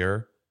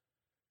career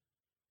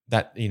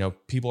that,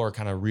 people are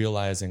kind of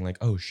realizing like,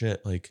 oh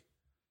shit, like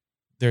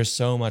there's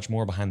so much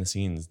more behind the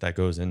scenes that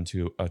goes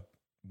into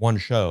one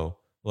show,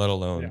 let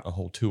alone a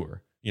whole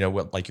tour,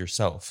 like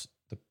yourself,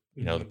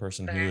 the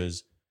person who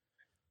is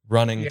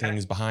running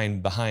things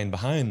behind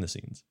the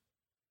scenes.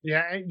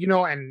 Yeah,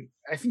 and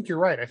I think you're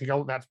right. I think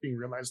all that's being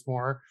realized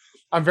more.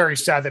 I'm very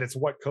sad that it's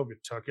what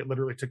COVID took. It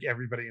literally took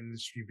everybody in the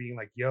industry being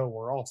like, yo,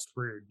 we're all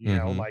screwed.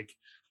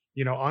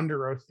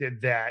 Under Oath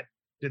did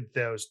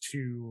those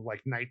 2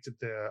 like nights at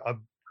the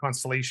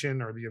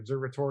Constellation or the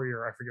Observatory,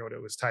 or I forget what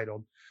it was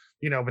titled,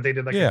 but they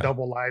did like a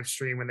double live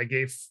stream and they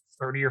gave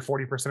 30 or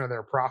 40% of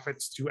their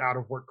profits to out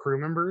of work crew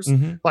members.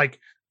 Like,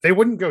 they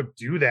wouldn't go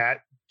do that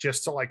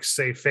just to like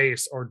save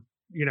face or,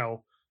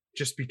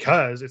 just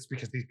because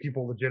these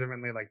people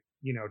legitimately like,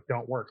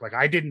 don't work. Like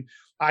I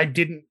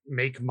didn't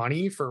make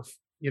money for,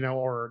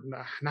 or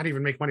not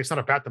even make money. It's not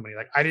about the money.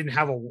 Like I didn't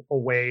have a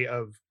way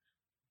of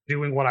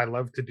doing what I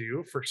love to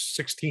do for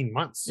 16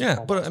 months. Yeah.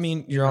 Almost. But I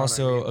mean, you're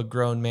also a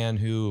grown man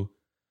who,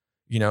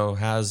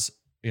 has,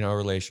 a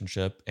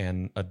relationship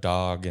and a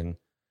dog and,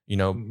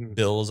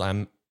 bills,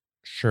 I'm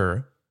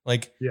sure.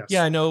 Like, yes.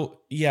 Yeah, I know.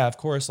 Yeah, of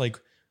course. Like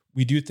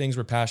we do things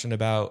we're passionate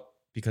about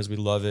because we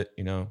love it,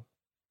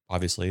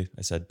 Obviously,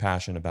 I said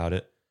passion about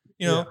it,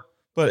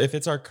 but if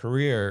it's our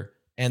career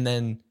and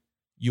then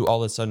you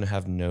all of a sudden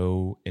have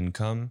no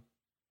income,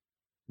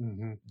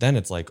 then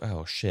it's like,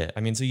 oh shit. I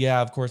mean, so yeah,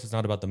 of course it's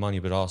not about the money,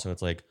 but also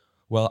it's like,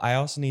 well, I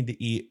also need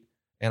to eat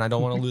and I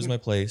don't want to lose my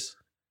place.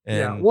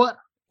 And Well,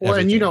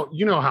 and you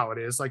know how it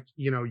is. Like,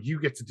 you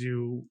get to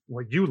do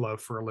what you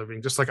love for a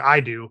living, just like I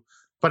do.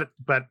 But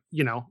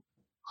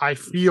I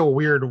feel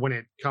weird when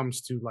it comes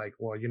to like,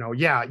 well,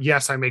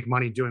 yes, I make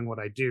money doing what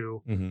I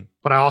do,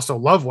 but I also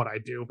love what I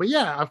do. But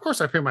yeah, of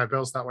course I pay my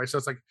bills that way. So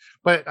it's like,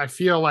 but I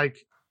feel like,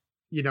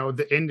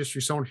 the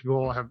industry, so many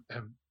people have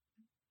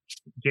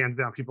jammed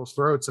down people's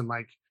throats and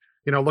like,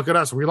 look at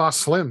us. We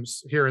lost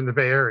Slims here in the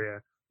Bay Area.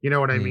 You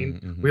know what I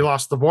mean? We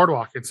lost the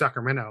Boardwalk in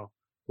Sacramento.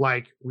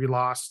 Like we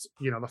lost,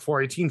 the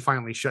 418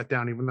 finally shut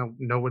down, even though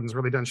no one's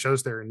really done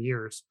shows there in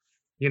years,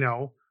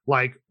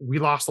 like we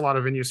lost a lot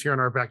of venues here in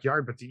our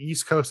backyard, but the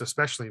East Coast,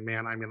 especially,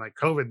 man, I mean, like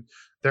COVID,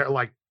 they're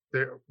like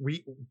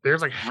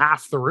there's like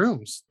half the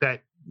rooms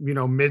that,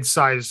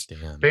 mid-sized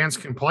Damn. bands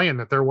can play in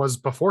that there was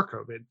before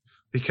COVID,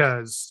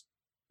 because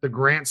the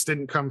grants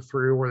didn't come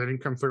through, or they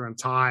didn't come through in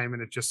time,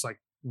 and it just like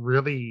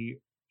really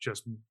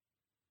just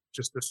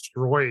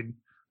destroyed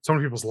so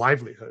many people's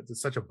livelihoods.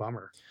 It's such a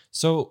bummer.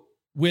 So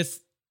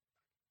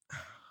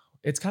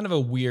it's kind of a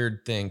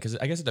weird thing, because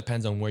I guess it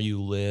depends on where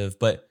you live.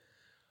 But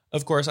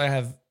of course,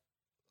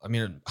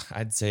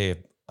 I'd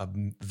say a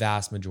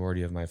vast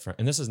majority of my friends,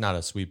 and this is not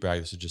a sweet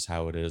brag, this is just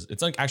how it is.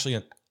 It's like, actually,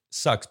 it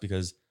sucks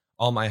because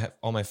all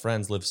my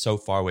friends live so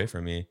far away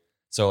from me.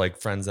 So like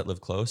friends that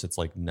live close, it's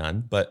like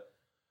none. But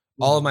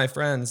all of my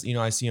friends,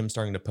 I see them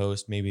starting to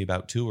post maybe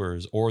about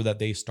tours, or that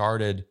they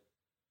started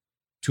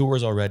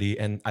tours already.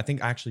 And I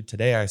think actually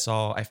today I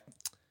saw, I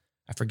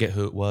forget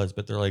who it was,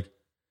 but they're like,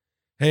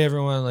 hey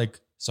everyone, like,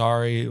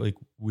 sorry, like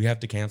we have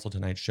to cancel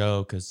tonight's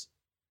show because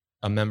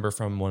a member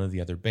from one of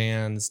the other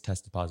bands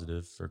tested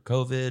positive for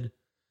COVID.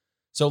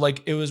 So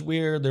like, it was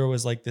weird. There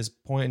was like this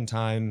point in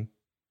time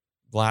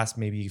last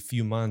maybe a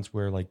few months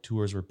where like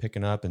tours were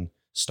picking up and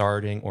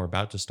starting or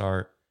about to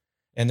start.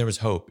 And there was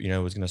hope, it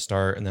was going to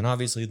start. And then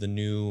obviously the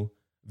new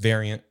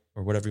variant,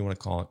 or whatever you want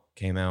to call it,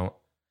 came out.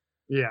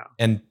 Yeah.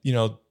 And,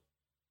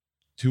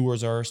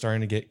 tours are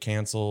starting to get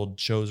canceled.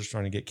 Shows are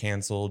starting to get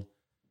canceled.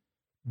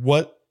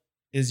 What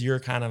is your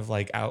kind of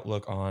like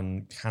outlook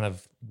on kind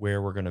of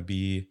where we're going to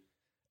be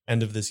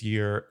end of this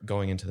year,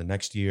 going into the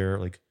next year?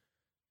 Like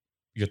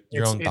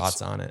your own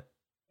thoughts on it.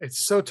 It's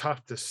so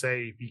tough to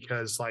say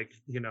because like,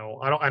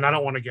 I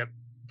don't want to get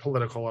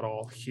political at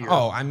all here.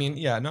 Oh, I mean,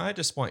 yeah, no, I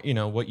just want,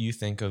 what you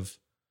think of,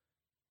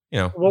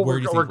 well, where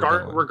do you think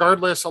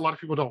regardless, a lot of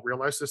people don't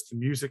realize this. The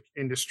music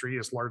industry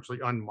is largely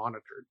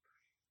unmonitored.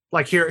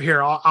 Like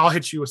here, I'll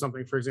hit you with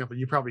something. For example,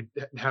 you probably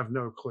have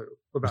no clue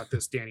about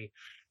this, Danny.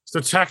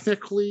 So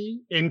technically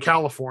in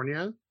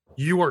California,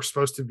 you are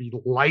supposed to be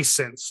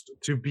licensed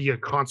to be a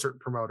concert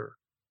promoter.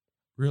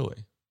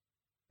 Really?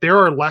 There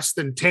are less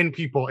than 10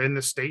 people in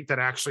the state that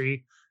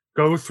actually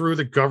go through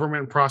the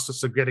government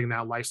process of getting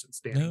that license,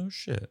 Danny. No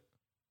shit.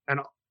 And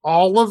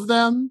all of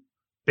them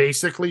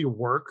basically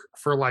work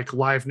for like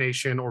Live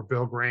Nation or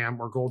Bill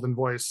Graham or Golden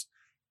Voice.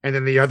 And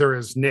then the other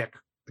is Nick,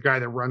 the guy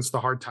that runs the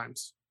Hard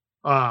Times.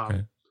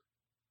 Okay.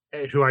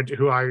 Who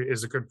I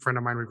is a good friend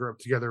of mine. We grew up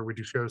together. We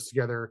do shows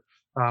together.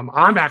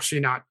 I'm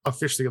actually not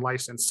officially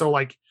licensed. So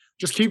like,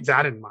 just keep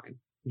that in mind,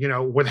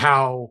 with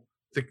how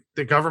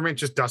the government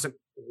just doesn't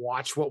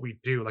watch what we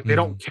do. Like they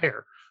don't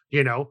care,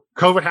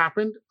 COVID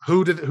happened.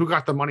 Who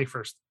got the money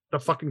first? The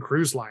fucking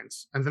cruise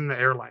lines and then the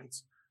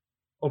airlines.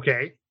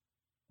 Okay.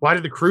 Why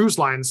did the cruise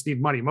lines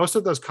need money? Most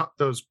of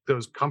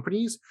those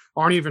companies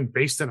aren't even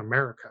based in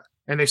America,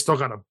 and they still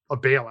got a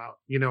bailout.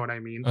 You know what I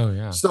mean? Oh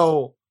yeah.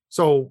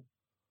 So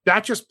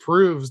that just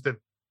proves that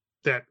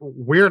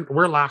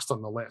we're last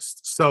on the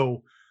list.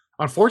 So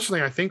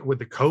unfortunately, I think with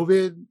the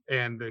COVID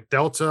and the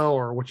Delta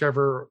or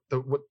whichever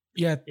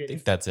I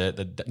think that's it.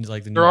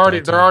 They're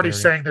already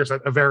saying there's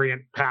a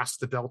variant past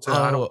the Delta.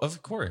 Oh,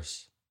 of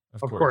course.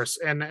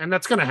 And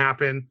that's going to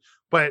happen.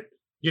 But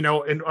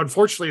and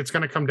unfortunately, it's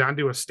going to come down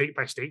to a state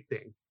by state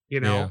thing.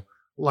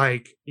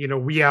 Like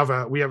we have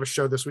a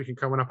show this weekend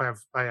coming up.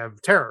 I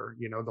have Terror,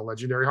 the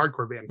legendary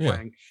hardcore band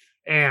playing,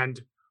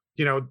 and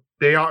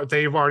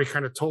they've already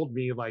kind of told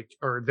me like,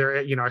 or they're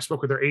I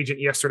spoke with their agent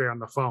yesterday on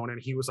the phone, and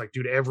he was like,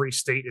 dude, every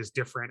state is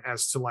different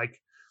as to like,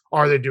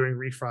 are they doing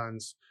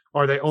refunds?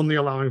 Are they only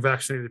allowing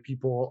vaccinated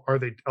people? Are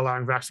they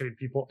allowing vaccinated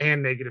people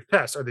and negative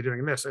tests? Are they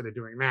doing this? Are they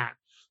doing that?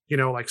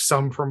 Like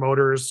some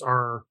promoters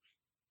are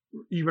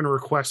even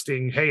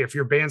requesting, hey, if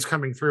your band's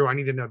coming through, I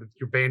need to know that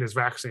your band is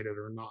vaccinated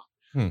or not.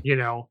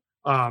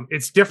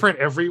 It's different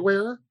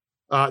everywhere.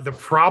 The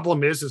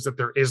problem is that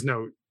there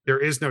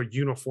is no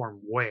uniform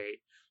way,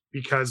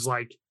 because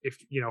like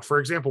if for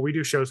example, we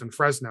do shows in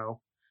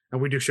Fresno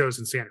and we do shows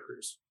in Santa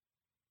Cruz.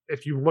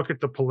 If you look at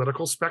the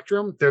political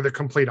spectrum, they're the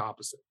complete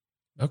opposite.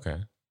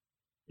 Okay.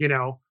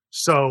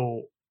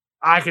 So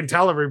I can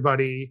tell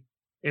everybody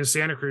in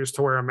Santa Cruz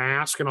to wear a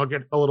mask and I'll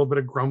get a little bit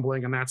of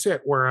grumbling and that's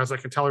it. Whereas I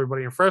can tell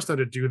everybody in Fresno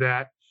to do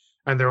that,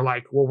 and they're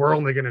like, well, we're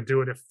only going to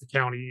do it if the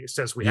county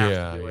says we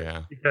have to do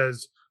it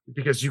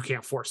because you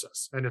can't force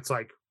us. And it's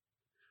like,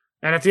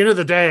 and at the end of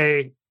the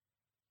day,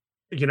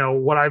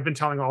 what I've been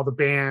telling all the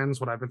bands,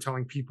 what I've been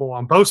telling people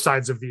on both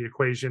sides of the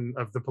equation,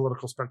 of the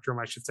political spectrum,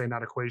 I should say,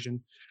 not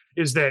equation,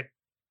 is that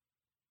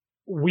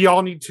we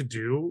all need to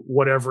do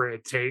whatever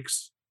it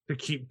takes to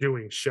keep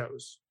doing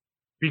shows,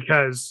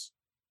 because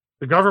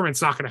the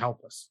government's not going to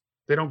help us.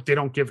 They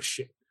don't give a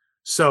shit.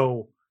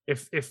 So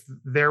if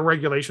their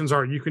regulations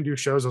are you can do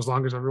shows as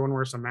long as everyone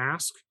wears a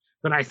mask,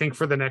 then I think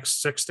for the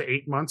next 6 to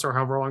 8 months or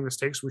however long this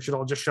takes, we should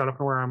all just shut up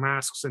and wear our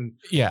masks and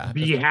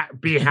be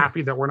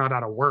happy that we're not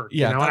out of work.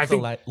 Yeah, and I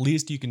think the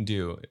least you can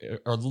do,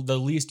 or the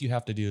least you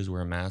have to do, is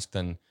wear a mask.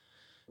 Then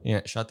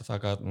shut the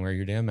fuck up and wear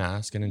your damn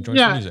mask and enjoy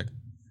some music.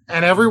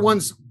 And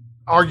everyone's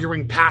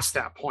arguing past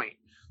that point.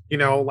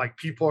 Like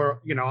people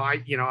are,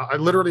 I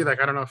literally, like,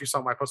 I don't know if you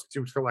saw my post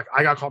 2 weeks ago, like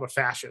I got called a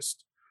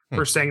fascist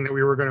for saying that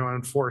we were going to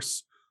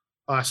enforce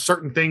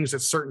certain things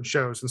at certain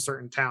shows in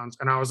certain towns.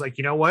 And I was like,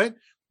 you know what?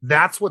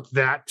 That's what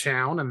that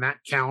town and that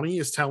county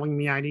is telling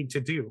me I need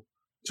to do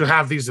to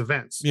have these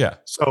events. Yeah.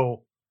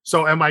 So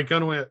am I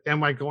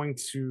going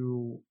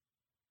to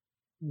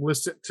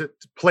listen to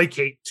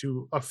placate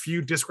to a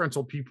few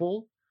disgruntled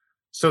people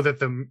so that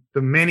the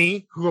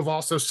many who have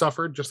also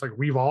suffered, just like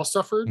we've all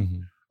suffered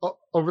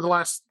over the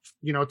last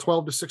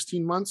 12 to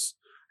 16 months,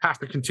 have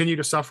to continue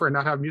to suffer and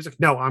not have music?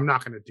 No, I'm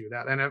not going to do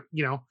that. And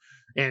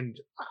and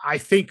I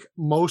think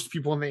most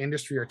people in the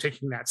industry are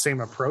taking that same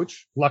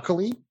approach,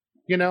 luckily.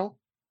 I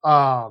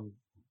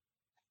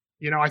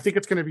think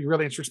it's going to be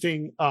really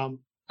interesting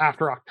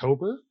after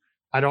October.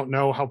 I don't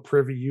know how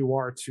privy you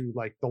are to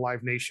like the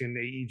Live Nation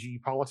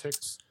AEG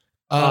politics.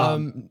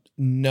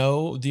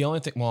 No, the only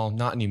thing, well,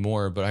 not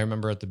anymore, but I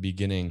remember at the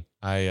beginning,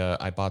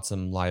 I bought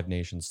some Live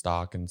Nation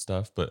stock and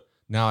stuff, but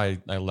now I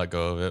let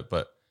go of it.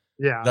 But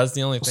yeah, that's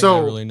the only thing I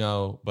really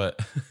know. But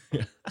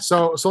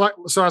so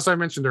as I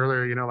mentioned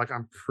earlier, like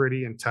I'm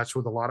pretty in touch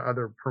with a lot of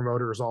other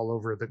promoters all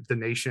over the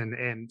nation,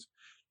 and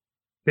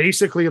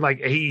basically like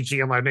AEG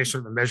and Live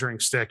Nation are the measuring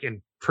stick.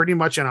 And pretty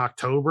much in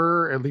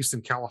October, at least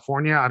in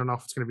California, I don't know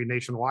if it's going to be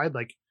nationwide.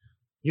 Like,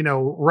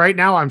 right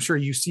now, I'm sure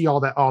you see all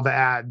the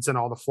ads and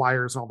all the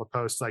flyers and all the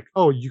posts like,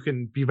 oh, you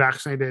can be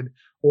vaccinated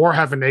or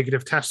have a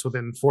negative test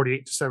within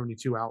 48 to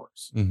 72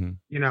 hours. A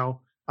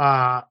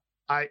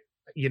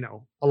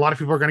lot of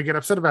people are going to get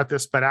upset about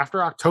this, but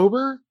after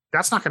October,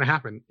 that's not going to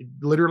happen.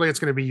 Literally, it's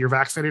going to be you're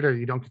vaccinated or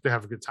you don't get to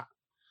have a good time.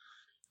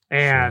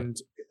 And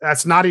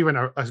that's not even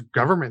a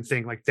government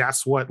thing. Like,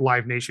 that's what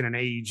Live Nation and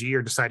AEG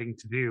are deciding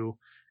to do.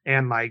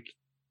 And like,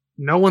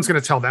 no one's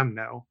going to tell them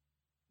no.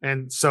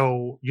 And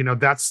so,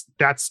 that's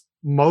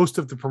most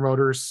of the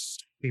promoters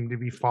seem to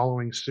be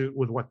following suit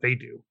with what they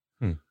do.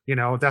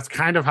 That's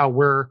kind of how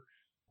we're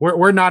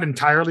not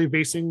entirely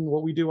basing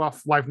what we do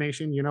off Live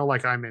Nation.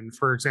 Like I'm in,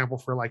 for example,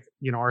 for like,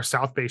 our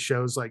South Bay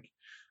shows, like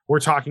we're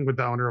talking with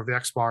the owner of the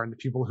X Bar and the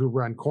people who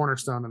run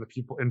Cornerstone and the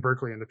people in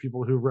Berkeley and the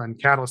people who run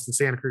Catalyst in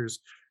Santa Cruz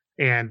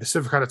and the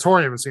Civic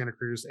Auditorium in Santa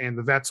Cruz and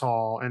the Vets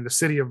Hall and the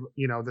city of,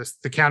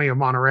 the county of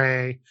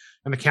Monterey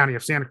and the county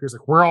of Santa Cruz.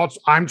 Like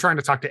I'm trying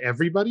to talk to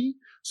everybody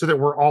so that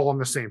we're all on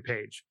the same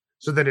page,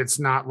 so that it's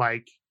not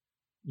like,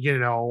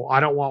 I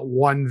don't want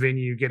one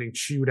venue getting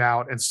chewed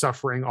out and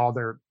suffering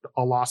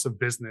a loss of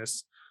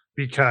business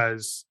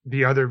because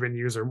the other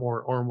venues are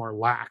more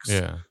lax.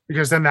 Yeah.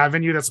 Because then that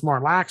venue that's more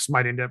lax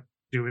might end up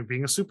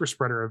being a super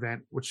spreader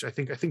event, which I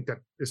think that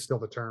is still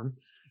the term.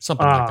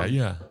 Something like that.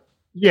 Yeah.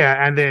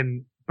 Yeah.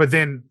 But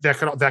then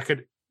that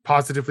could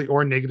positively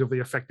or negatively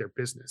affect their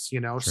business,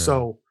 Sure.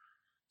 So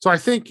I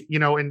think, in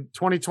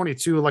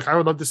 2022, like I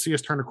would love to see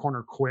us turn a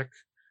corner quick.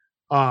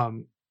 I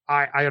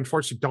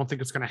unfortunately don't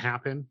think it's going to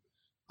happen.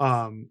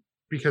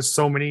 Because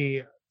so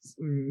many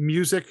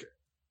music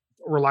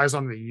relies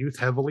on the youth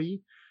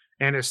heavily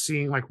and is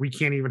seeing like we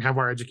can't even have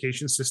our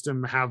education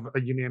system have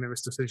a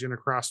unanimous decision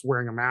across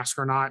wearing a mask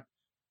or not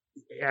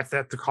at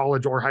the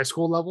college or high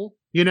school level,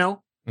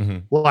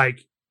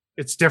 like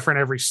it's different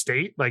every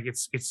state. Like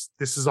this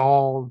is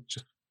all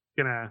just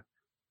gonna,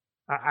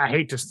 I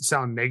hate to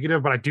sound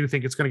negative, but I do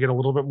think it's going to get a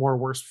little bit more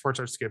worse before it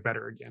starts to get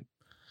better again.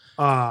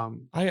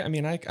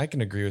 I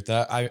can agree with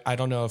that. I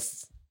don't know if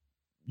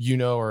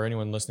or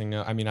anyone listening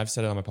know. I mean, I've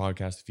said it on my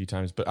podcast a few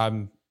times, but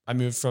I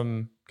moved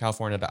from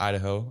California to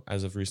Idaho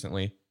as of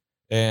recently,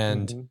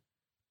 and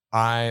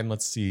I'm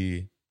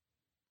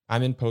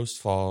in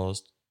Post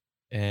Falls,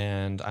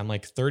 and I'm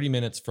like 30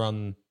 minutes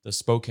from the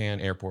Spokane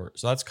airport,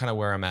 so that's kind of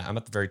where I'm at. I'm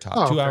at the very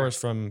top, 2 hours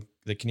from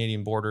the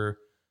Canadian border.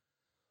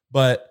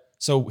 But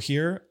so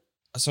here,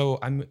 I've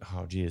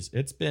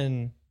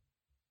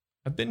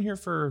been here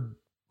for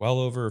well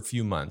over a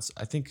few months.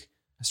 I think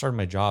I started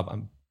my job.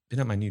 I've been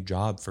at my new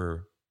job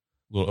for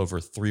a little over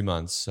 3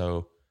 months.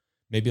 So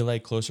maybe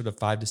like closer to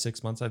 5 to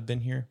 6 months I've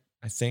been here,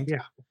 I think.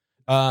 Yeah.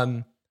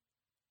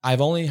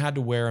 I've only had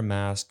to wear a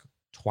mask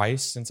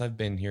twice since I've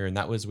been here. And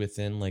that was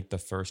within like the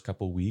first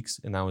couple weeks.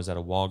 And that was at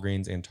a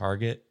Walgreens and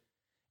Target.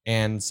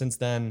 And since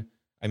then,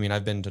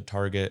 I've been to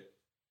Target,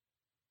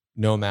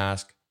 no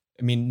mask.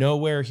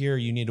 Nowhere here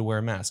you need to wear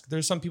a mask.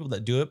 There's some people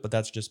that do it, but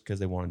that's just because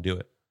they want to do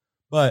it.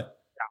 But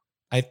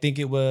I think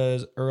it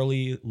was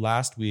early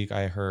last week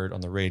I heard on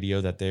the radio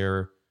that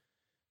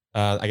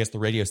I guess the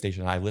radio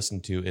station I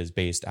listen to is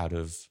based out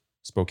of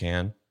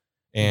Spokane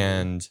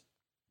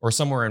or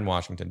somewhere in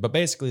Washington. But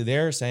basically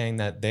they're saying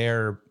that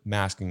they're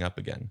masking up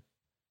again,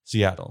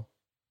 Seattle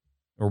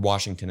or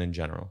Washington in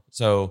general.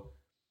 So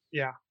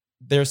yeah,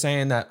 they're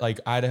saying that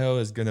like Idaho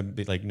is going to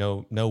be like,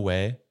 no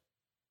way.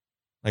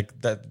 Like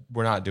that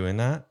we're not doing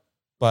that.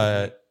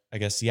 But I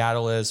guess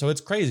Seattle is. So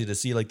it's crazy to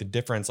see like the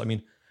difference.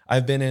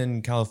 I've been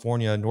in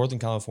California, Northern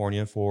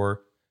California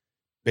for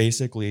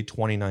basically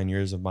 29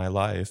 years of my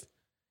life.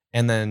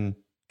 And then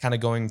kind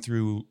of going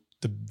through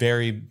the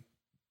very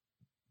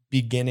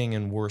beginning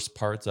and worst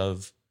parts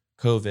of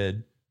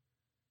COVID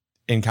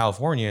in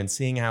California and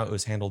seeing how it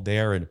was handled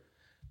there and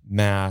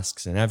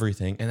masks and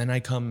everything. And then I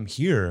come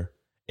here,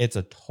 it's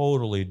a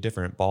totally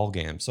different ball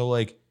game. So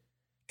like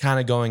kind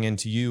of going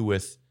into you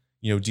with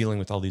dealing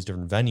with all these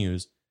different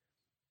venues,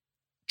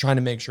 trying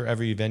to make sure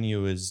every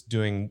venue is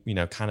doing,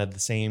 kind of the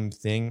same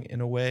thing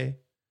in a way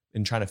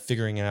and trying to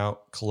figuring it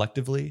out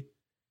collectively.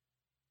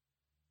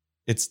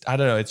 I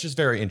don't know. It's just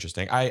very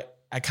interesting. I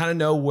kind of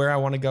know where I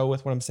want to go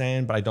with what I'm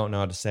saying, but I don't know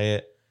how to say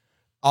it.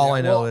 All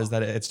I know is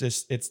that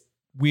it's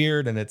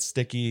weird and it's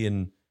sticky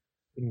and.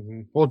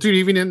 Mm-hmm. Well, dude,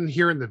 even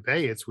here in the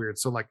Bay, it's weird.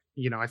 So like,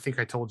 I think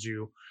I told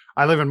you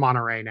I live in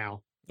Monterey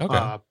now.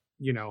 Okay.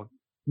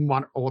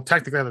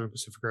 Technically I live in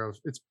Pacific Grove.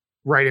 It's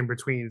right in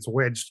between. It's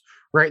wedged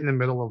right in the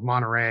middle of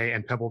Monterey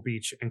and Pebble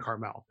Beach and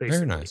Carmel,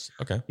 basically. Very nice.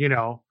 Okay.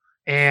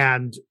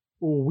 And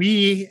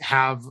we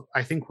have,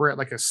 I think we're at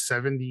like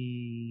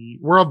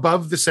we're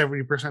above the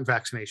 70%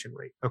 vaccination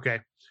rate. Okay.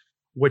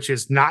 Which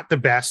is not the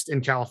best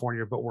in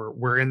California, but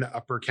we're in the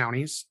upper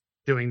counties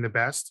doing the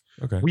best.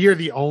 Okay. We are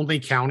the only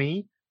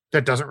county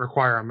that doesn't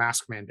require a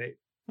mask mandate.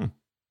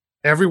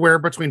 Everywhere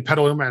between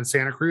Petaluma and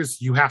Santa Cruz,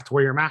 you have to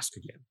wear your mask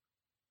again,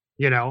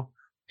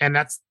 and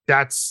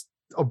that's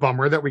a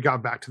bummer that we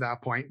got back to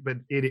that point, but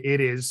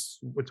it's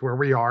where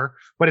we are.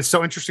 But it's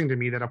so interesting to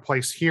me that a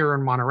place here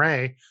in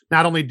Monterey,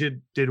 not only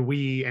did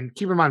we, and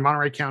keep in mind,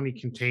 Monterey County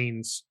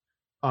contains,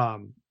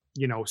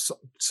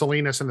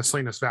 Salinas and the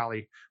Salinas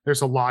Valley.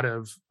 There's a lot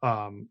of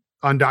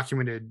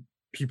undocumented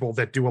people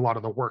that do a lot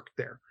of the work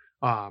there.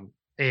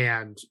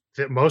 And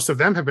that most of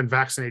them have been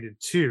vaccinated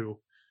too.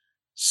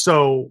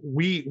 So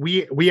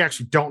we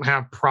actually don't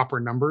have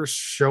proper numbers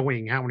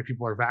showing how many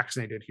people are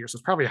vaccinated here. So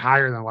it's probably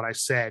higher than what I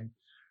said.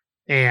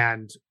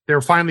 And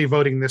they're finally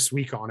voting this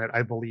week on it,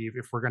 I believe,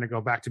 if we're going to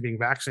go back to being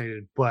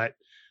vaccinated. But,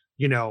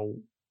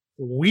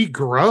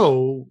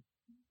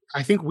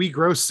 I think we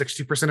grow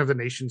 60% of the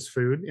nation's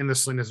food in the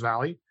Salinas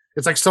Valley.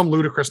 It's like some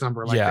ludicrous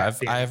number. Like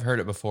that. I've heard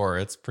it before.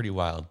 It's pretty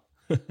wild.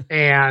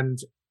 And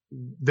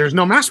there's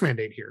no mask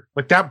mandate here.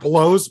 Like that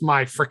blows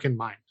my freaking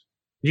mind,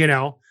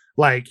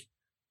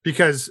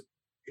 because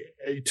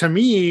to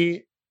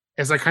me,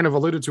 as I kind of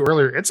alluded to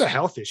earlier, it's a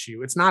health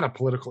issue. It's not a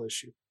political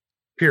issue,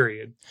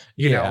 period.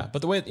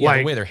 But the way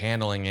they're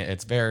handling it,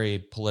 it's very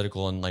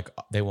political and like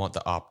they want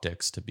the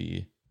optics to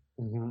be.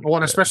 Well,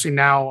 and especially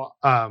now,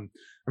 I'm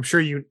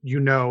sure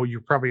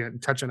you're probably in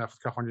touch enough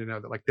with California to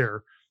know that like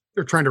they're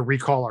trying to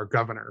recall our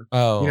governor.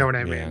 Oh, you know what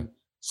I mean?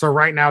 So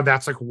right now,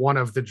 that's like one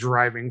of the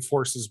driving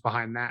forces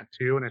behind that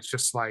too. And it's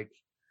just like,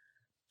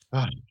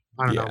 I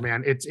don't know,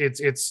 man. It's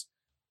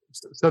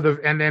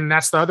and then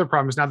that's the other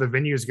problem is now the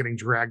venue is getting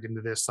dragged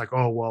into this. Like,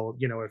 oh, well,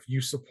 if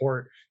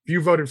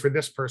you voted for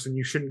this person,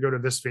 you shouldn't go to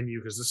this venue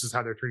because this is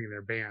how they're treating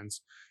their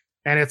bands.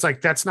 And it's like,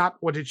 that's not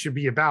what it should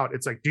be about.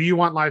 It's like, do you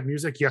want live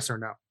music? Yes or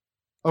no?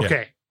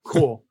 Okay,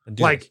 cool.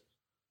 Like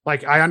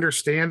I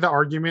understand the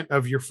argument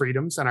of your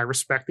freedoms and I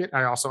respect it.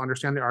 I also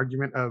understand the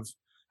argument of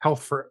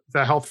health for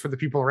the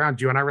people around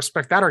you. And I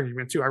respect that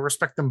argument too. I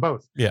respect them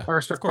both. Yeah. I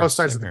respect both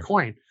sides of the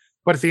coin.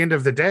 But at the end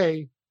of the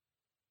day,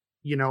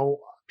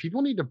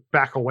 people need to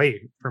back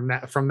away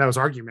from those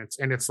arguments.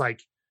 And it's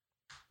like,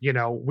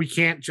 we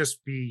can't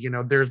just be,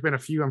 there's been a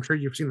few, I'm sure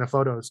you've seen the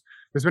photos.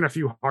 There's been a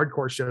few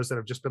hardcore shows that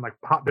have just been like,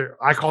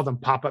 I call them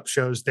pop-up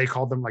shows. They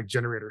call them like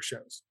generator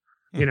shows,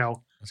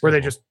 where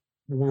they just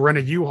rent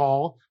a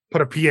U-Haul,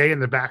 put a PA in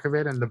the back of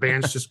it and the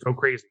bands just go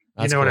crazy.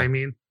 You know what I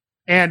mean?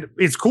 And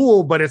it's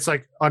cool, but it's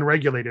like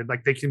unregulated.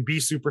 Like they can be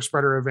super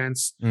spreader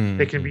events.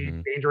 They can be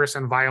dangerous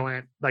and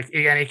violent. Like,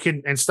 and it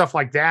can, and stuff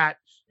like that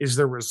is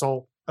the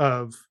result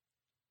of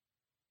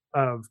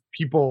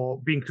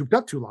people being cooped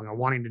up too long and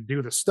wanting to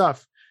do the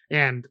stuff.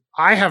 And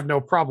I have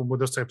no problem with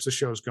those types of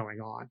shows going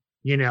on,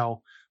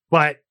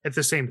 but at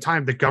the same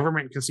time, the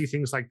government can see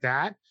things like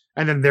that.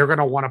 And then they're going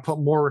to want to put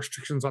more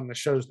restrictions on the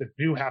shows that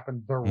do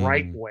happen the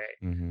right way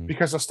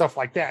because of stuff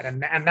like that.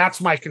 And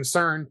that's my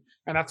concern.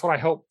 And that's what I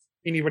hope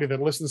anybody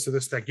that listens to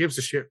this that gives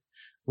a shit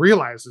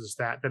realizes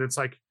that it's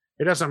like,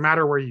 it doesn't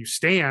matter where you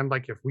stand.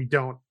 Like if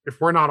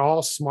we're not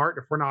all smart,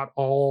 if we're not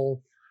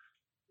all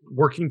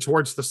working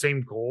towards the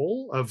same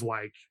goal of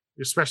like,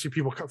 especially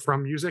people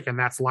from music, and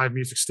that's live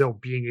music still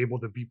being able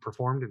to be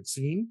performed and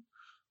seen,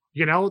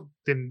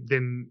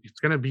 then it's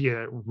going to be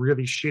a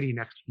really shitty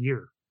next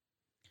year.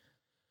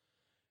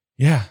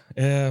 Yeah.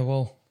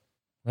 Well,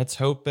 let's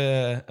hope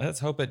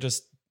it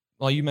just,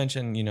 well, you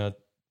mentioned,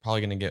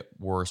 probably going to get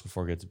worse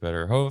before it gets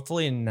better.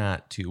 Hopefully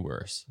not too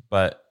worse,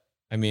 but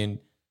I mean,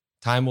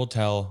 time will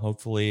tell.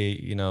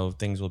 Hopefully,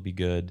 things will be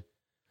good.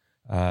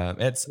 I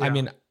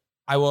mean,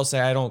 I will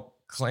say I don't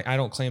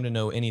claim to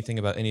know anything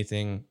about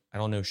anything. I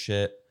don't know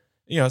shit.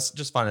 It's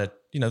just fun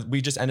to,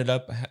 we just ended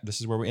up, this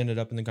is where we ended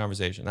up in the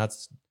conversation.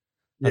 That's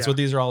what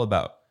these are all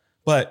about.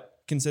 But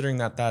considering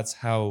that that's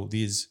how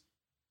these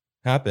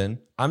happen,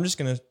 I'm just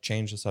going to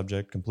change the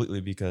subject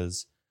completely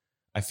because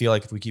I feel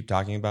like if we keep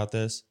talking about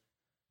this,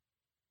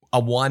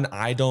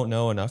 I don't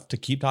know enough to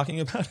keep talking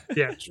about it.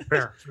 Yeah,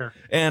 fair.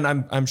 And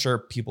I'm sure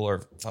people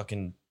are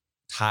fucking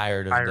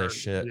tired of this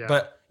shit. Yeah.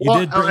 But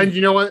and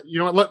you know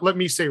what? Let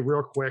me say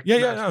real quick.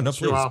 No,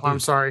 please. I'm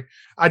sorry.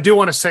 I do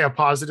want to say a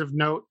positive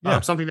note.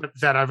 Something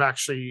that I've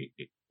actually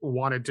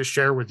wanted to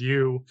share with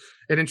you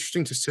an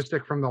interesting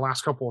statistic from the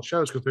last couple of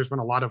shows, because there's been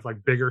a lot of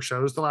like bigger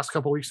shows the last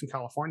couple of weeks in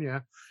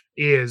California.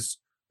 Is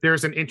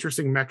there's an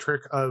interesting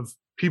metric of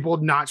people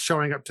not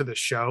showing up to the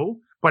show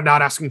but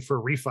not asking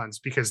for refunds,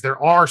 because there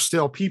are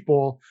still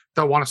people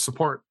that want to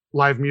support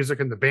live music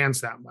and the bands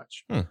that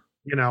much.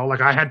 You know,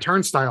 like I had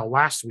Turnstile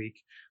last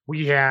week.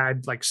 We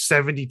had like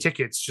 70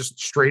 tickets just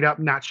straight up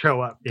not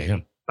show up.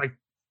 Damn. Like,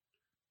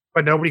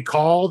 but nobody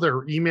called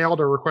or emailed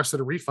or requested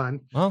a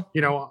refund. Well,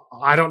 You know,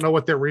 I don't know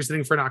what their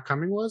reasoning for not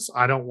coming was.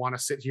 I don't want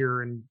to sit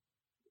here and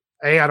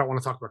I don't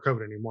want to talk about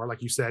COVID anymore,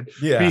 like you said.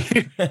 yeah.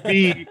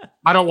 B,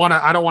 I don't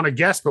want to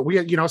guess, but we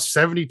had,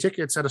 70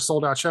 tickets at a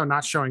sold out show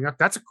not showing up.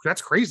 That's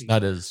crazy.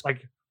 That is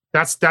Like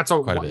that's a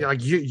quite a bit.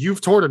 like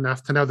you've toured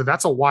enough to know that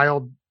that's a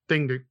wild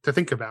thing to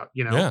think about.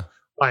 Yeah.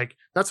 Like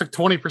that's like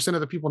 20% of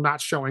the people not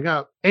showing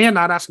up and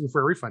not asking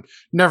for a refund.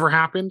 Never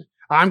happened.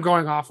 I'm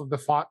going off of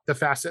the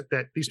facet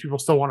that these people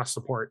still want to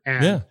support,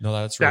 and Yeah. No,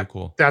 that's really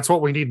cool. that's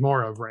what we need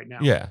more of right now.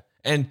 Yeah.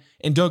 And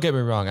don't get me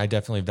wrong, I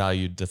definitely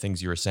valued the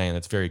things you were saying.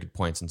 That's very good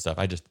points and stuff.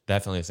 I just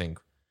definitely think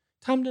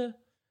time to,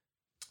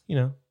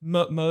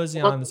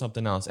 mosey on to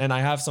something else. And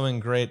I have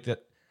something great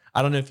that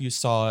I don't know if you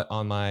saw it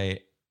on I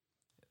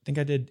think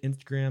I did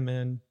Instagram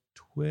and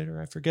Twitter,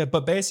 I forget.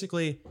 But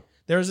basically,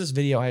 there was this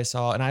video I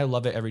saw, and I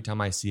love it every time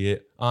I see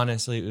it.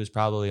 Honestly, it was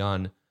probably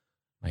on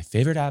my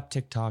favorite app,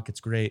 TikTok. It's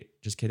great.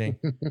 Just kidding.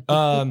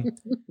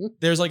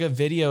 There's like a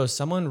video,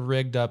 someone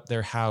rigged up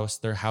their house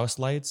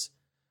lights.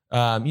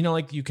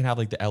 Like you can have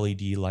like the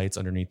LED lights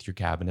underneath your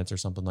cabinets or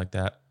something like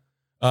that.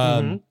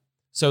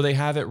 So they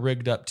have it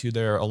rigged up to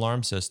their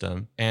alarm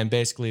system. And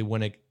basically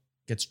when it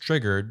gets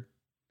triggered,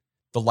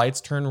 the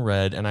lights turn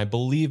red. And I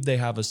believe they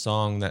have a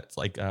song that's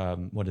like,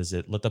 what is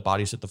it? Let the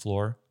Bodies Hit the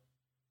Floor.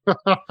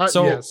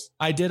 So Yes.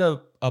 I did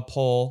a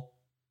poll,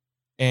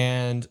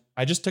 and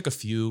I just took a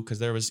few because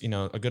there was,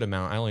 a good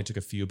amount. I only took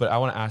a few, but I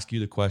want to ask you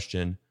the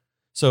question.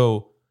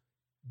 So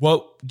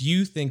what do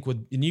you think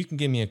and you can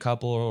give me a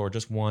couple or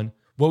just one,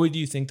 what would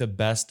you think the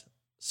best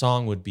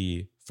song would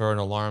be for an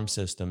alarm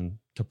system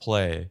to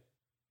play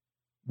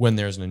when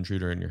there's an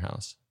intruder in your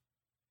house?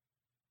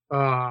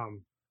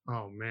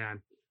 Oh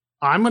man,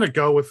 I'm gonna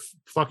go with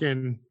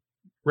fucking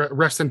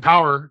rest in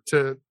power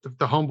to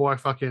the homeboy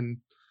fucking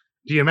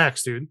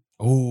DMX, dude.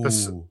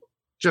 Oh,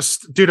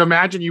 Just dude,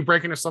 imagine you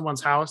break into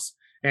someone's house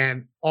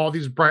and all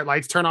these bright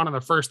lights turn on, and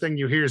the first thing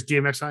you hear is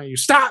DMX on you.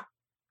 Stop,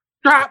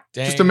 drop.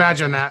 Just Dang.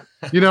 imagine that.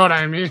 You know what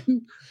I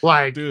mean?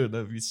 Like, dude,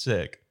 that'd be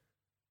sick.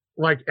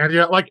 like, and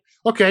you're like,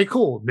 okay,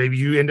 cool. Maybe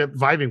you end up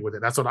vibing with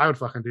it. That's what I would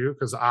fucking do,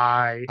 because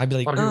I'd be a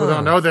like, lot of people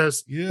don't know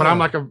this, but I'm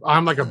yeah.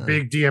 like a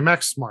big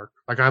DMX smart.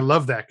 Like I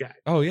love that guy.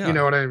 Oh yeah. You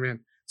know what I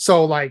mean?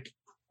 So like,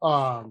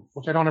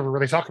 which I don't ever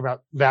really talk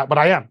about that, but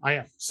I am.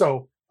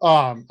 So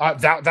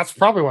that's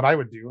probably what I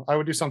would do. I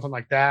would do something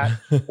like that,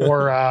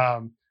 or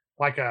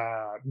like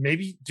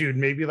maybe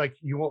like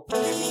you won't.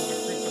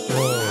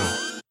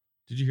 Whoa.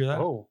 Did you hear that?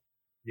 Oh,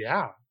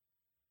 yeah. Is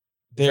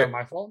There. that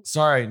my fault?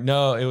 Sorry,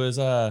 no, it was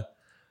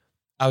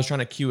I was trying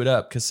to cue it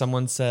up because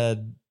someone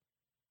said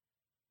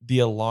the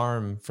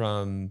alarm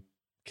from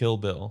Kill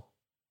Bill.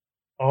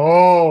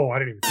 Oh, I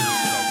didn't even think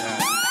about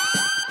that.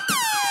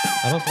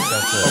 I don't think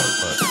that's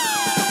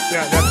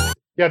it,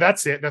 Yeah,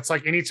 that's it. That's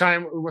like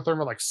anytime Uma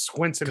Thurman like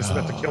squints and is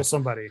about to kill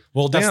somebody. but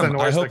well, That's the damn,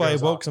 I noise hope that I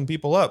goes woke off. some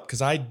people up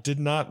because I did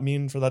not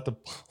mean for that to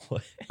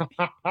play.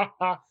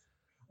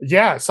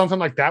 Yeah, something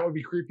like that would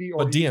be creepy.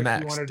 Or But even if DMX,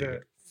 you wanted dude. to,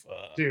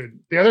 Fuck. dude.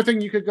 The other thing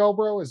you could go,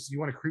 bro, is you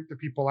want to creep the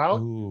people out.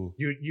 Ooh.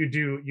 You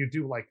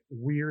do like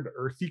weird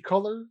earthy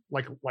color,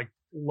 like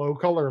low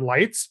color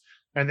lights,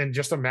 and then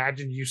just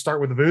imagine you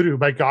start with Voodoo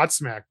by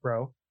Godsmack,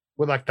 bro,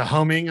 with like the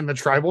humming and the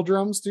tribal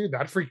drums, dude.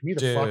 That freaked me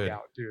the fuck Dude.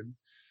 out, dude.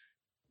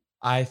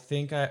 I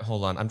think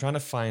hold on. I'm trying to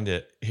find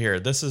it here.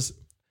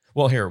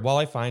 Here, while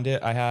I find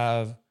it, I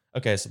have,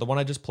 okay. So the one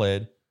I just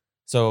played.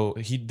 So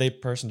the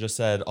person just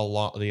said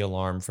the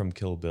alarm from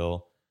Kill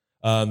Bill.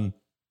 Let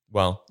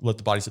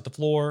the Bodies Hit the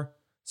Floor.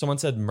 Someone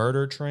said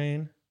Murder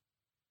Train.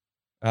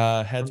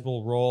 Heads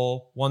Will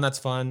Roll. One that's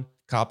fun.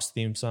 Cops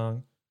theme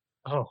song.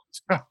 Oh,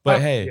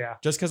 But hey, yeah.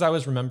 just because I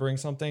was remembering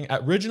something.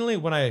 Originally,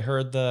 when I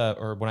heard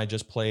when I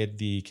just played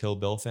the Kill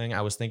Bill thing,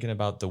 I was thinking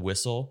about the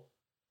whistle.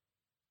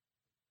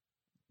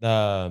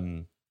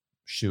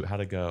 Shoot, how'd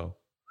it go?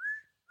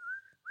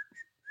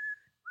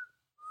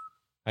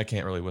 I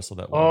can't really whistle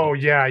that well. Oh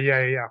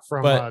yeah.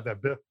 From But-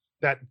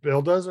 that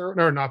Bill does, or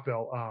no, not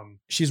Bill.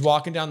 She's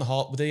walking down the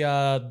hall with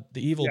the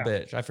evil Yeah.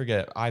 bitch. I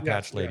forget. Eye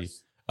patch lady.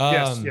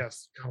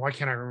 Yes. God, why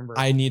can't I remember?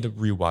 I need to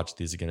rewatch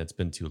these again. It's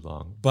been too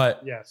long.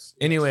 But yes.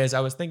 anyways, I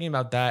was thinking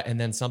about that, and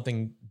then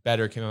something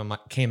better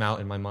came out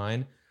in my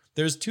mind.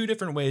 There's two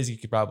different ways you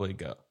could probably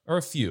go, or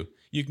a few.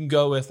 You can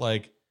go with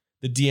like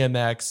the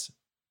DMX,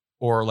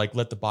 or like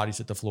Let the Bodies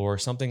Hit the Floor,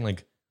 something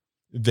like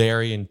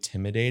very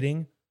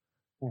intimidating.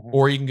 Mhm.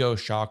 Or you can go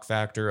shock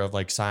factor of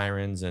like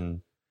sirens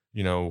and,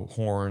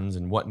 horns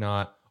and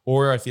whatnot.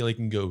 Or I feel like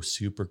you can go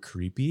super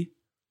creepy.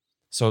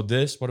 So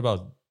what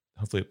about,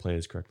 hopefully it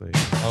plays correctly.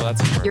 Oh,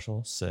 that's a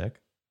commercial. Sick.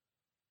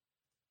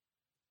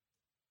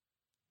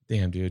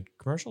 Damn, dude.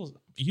 Commercials,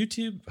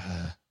 YouTube.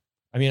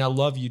 I mean, I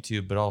love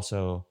YouTube, but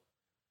also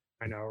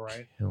I know,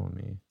 right? killing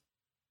me.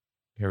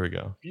 Here we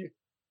go.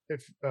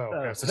 If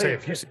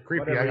you see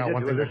creepy, I got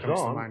one thing that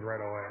comes to mind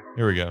right away.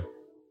 Here we go.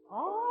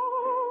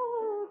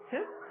 Oh,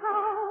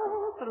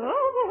 tiptoe through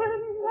the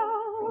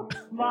window,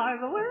 by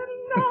the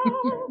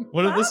window.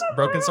 What is this?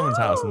 Broke in someone's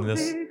house and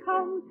this.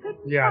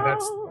 Yeah,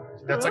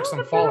 that's like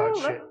some Fallout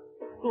shit.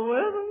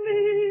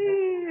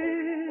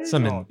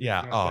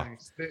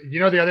 Thanks. You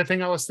know, the other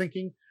thing I was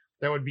thinking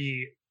that would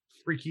be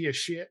freaky as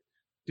shit.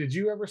 Did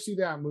you ever see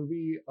that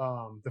movie,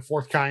 The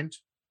Fourth Kind?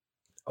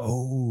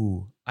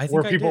 Oh, I think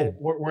where I people did.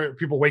 where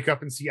people wake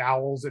up and see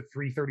owls at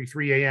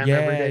 3:33 a.m.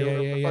 every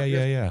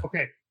day. Yeah.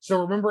 Okay,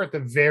 so remember at the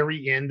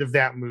very end of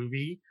that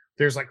movie,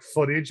 there's like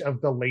footage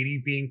of the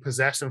lady being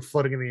possessed and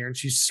floating in the air, and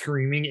she's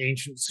screaming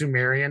ancient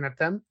Sumerian at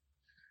them.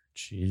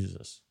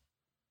 Jesus,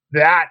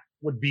 that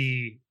would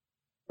be.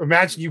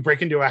 Imagine you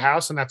break into a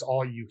house and that's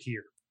all you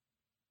hear.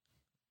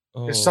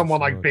 Is someone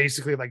like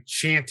basically like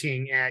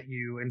chanting at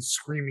you and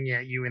screaming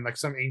at you in like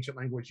some ancient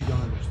language you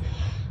don't understand.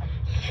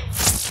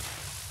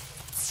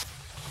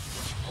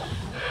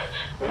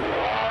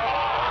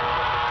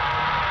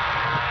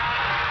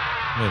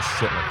 I'm gonna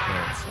shit my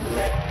pants.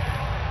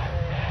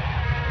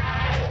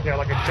 Yeah,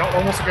 like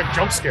almost like a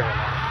jump scare.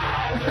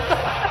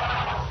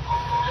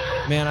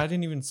 Man, I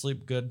didn't even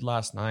sleep good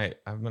last night.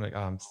 I'm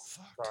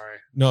fucked. Sorry.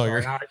 No,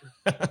 Sorry,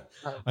 you're.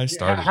 I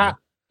started.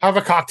 Have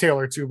a cocktail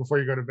or two before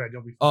you go to bed.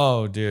 You'll be fine.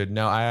 Oh, dude,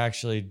 no, I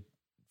actually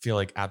feel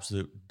like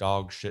absolute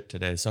dog shit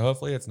today. So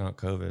hopefully it's not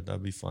COVID.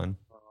 That'd be fun.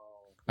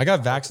 I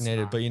got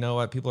vaccinated, but you know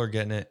what? People are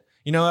getting it.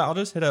 You know what? I'll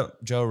just hit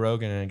up Joe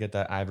Rogan and get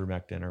that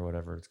ivermectin or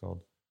whatever it's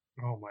called.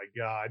 Oh my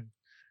god,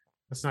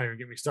 let's not even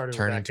get me started.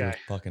 Turn with into that a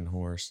fucking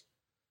horse.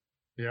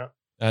 Yeah.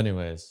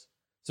 Anyways,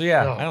 so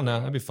yeah, I don't know.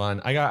 That'd be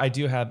fun. I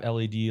do have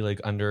LED like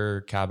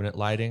under cabinet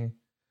lighting.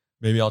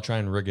 Maybe I'll try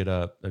and rig it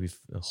up. That'd be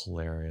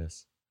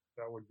hilarious.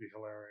 That would be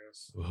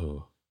hilarious.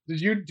 Ooh.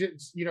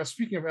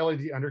 Speaking of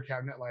LED under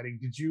cabinet lighting,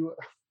 did you?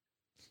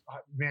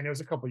 Man, it was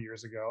a couple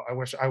years ago. I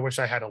wish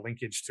I had a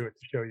linkage to it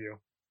to show you.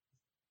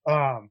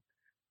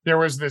 There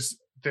was this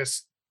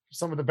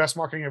some of the best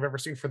marketing I've ever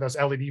seen for those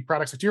LED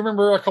products. Do you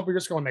remember a couple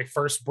years ago when they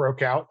first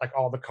broke out, like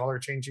all the color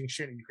changing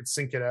shit, and you could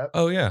sync it up?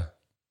 Oh yeah.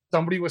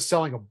 Somebody was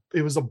selling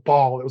it was a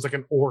ball. It was like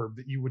an orb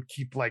that you would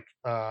keep like,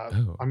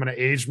 I'm going to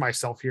age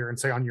myself here and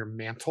say on your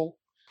mantle.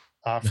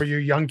 For you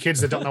young kids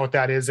that don't know what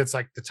that is, it's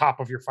like the top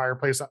of your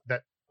fireplace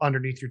that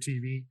underneath your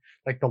TV,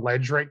 like the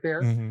ledge right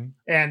there. Mm-hmm.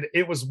 And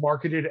it was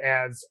marketed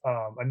as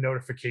a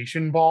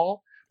notification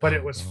ball, but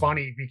it was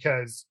funny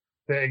because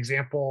the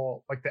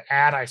example, like the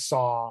ad I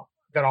saw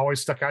that always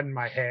stuck out in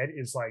my head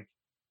is like,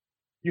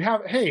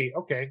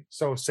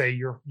 so say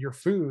your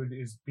food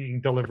is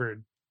being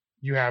delivered.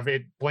 You have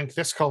it blink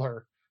this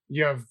color.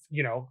 You have,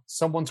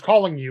 someone's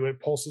calling you, it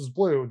pulses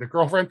blue. The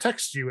girlfriend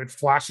texts you, it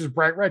flashes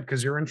bright red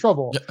because you're in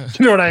trouble.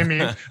 You know what I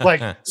mean?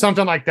 Like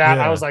something like that.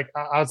 Yeah. I was like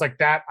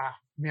that.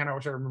 Man, I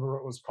wish I remember what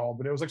it was called,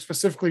 but it was like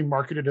specifically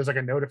marketed as like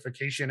a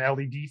notification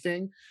LED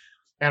thing.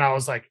 And I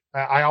was like,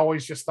 I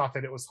always just thought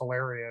that it was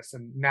hilarious.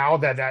 And now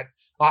that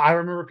I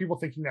remember people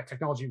thinking that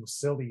technology was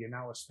silly, and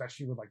now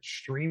especially with like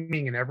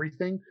streaming and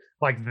everything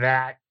like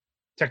that.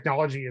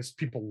 Technology is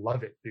people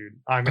love it, dude.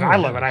 I mean, I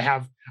love it. I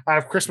have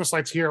Christmas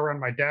lights here around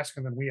my desk,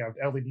 and then we have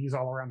LEDs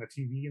all around the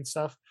TV and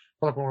stuff.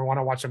 For like when we want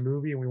to watch a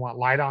movie and we want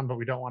light on, but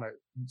we don't want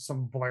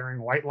some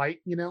blaring white light,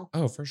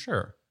 Oh, for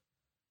sure.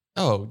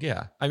 Oh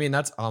yeah. I mean,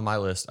 that's on my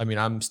list. I mean,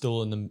 I'm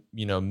still in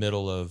the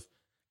middle of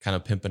kind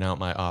of pimping out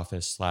my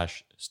office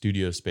 /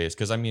 studio space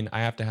because I mean, I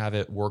have to have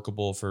it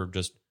workable for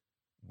just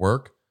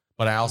work,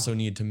 but I also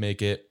need to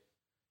make it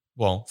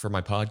for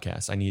my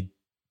podcast. I need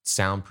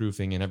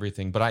soundproofing and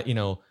everything, but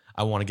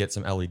I want to get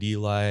some LED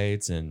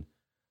lights and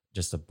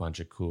just a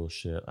bunch of cool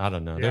shit. I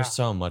don't know. Yeah. There's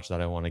so much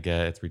that I want to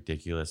get. It's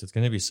ridiculous. It's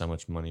going to be so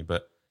much money,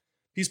 but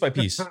piece by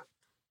piece.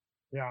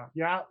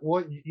 Yeah.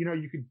 Well,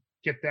 you could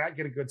get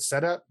a good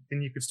setup,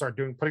 then you could start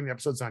putting the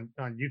episodes on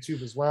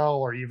YouTube as well,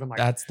 or even like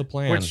that's the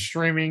plan. Twitch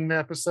streaming the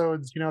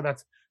episodes.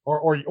 That's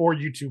or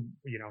YouTube.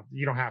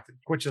 You don't have to.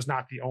 Twitch is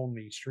not the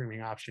only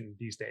streaming option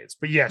these days.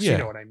 But yes, you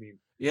know what I mean.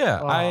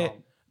 Yeah,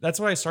 that's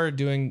why I started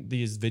doing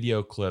these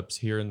video clips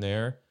here and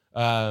there.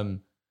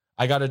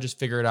 I got to just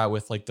figure it out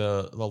with like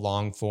the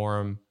long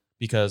form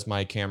because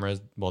my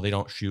cameras, they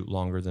don't shoot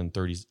longer than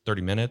 30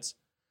 minutes.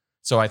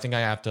 So I think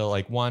I have to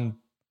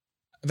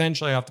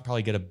eventually I have to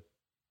probably get a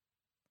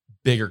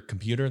bigger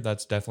computer.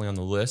 That's definitely on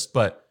the list.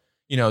 But,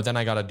 then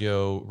I got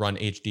to run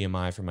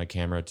HDMI from my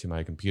camera to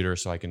my computer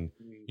so I can,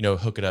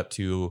 hook it up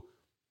to,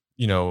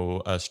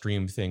 a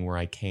stream thing where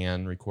I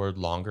can record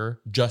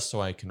longer just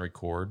so I can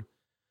record.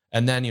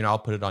 And then, I'll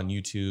put it on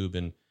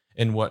YouTube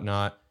and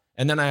whatnot.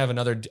 And then I have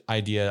another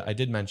idea I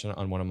did mention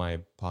on one of my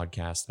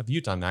podcasts a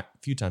few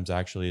times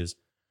actually is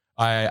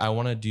I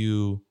want to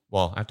do,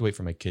 I have to wait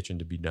for my kitchen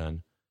to be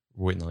done.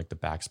 We're waiting on like the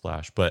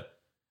backsplash, but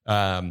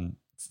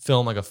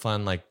film like a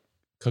fun like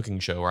cooking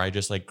show where I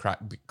just like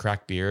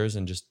crack beers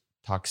and just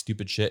talk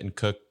stupid shit and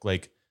cook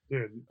like,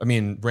 dude. I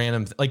mean,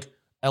 random, like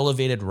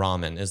elevated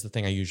ramen is the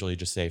thing I usually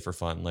just say for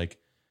fun. Like,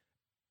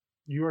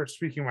 You are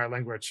speaking my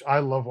language. I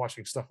love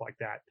watching stuff like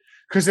that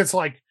because it's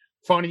like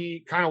funny,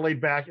 kind of laid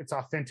back. It's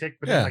authentic,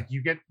 but then Yeah. like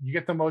you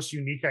get the most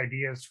unique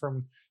ideas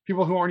from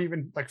people who aren't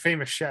even like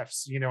famous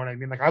chefs. You know what I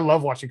mean? Like I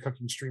love watching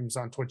cooking streams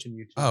on Twitch and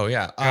YouTube. oh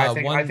yeah,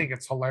 And I think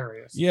it's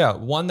hilarious. yeah,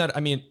 one that, I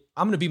mean,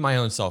 I'm gonna be my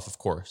own self, of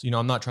course. You know,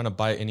 I'm not trying to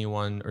bite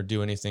anyone or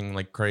do anything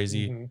like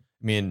crazy. Mhm.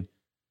 I mean,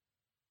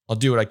 I'll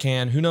do what I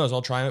can. Who knows?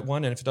 I'll try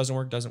one, and if it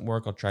doesn't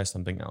work, I'll try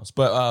something else.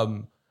 But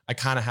I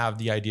kind of have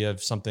the idea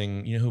of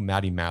something. You know who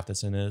Maddie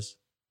Matheson is?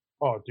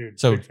 Oh, dude.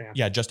 So Big fan.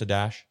 yeah, just a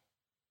dash.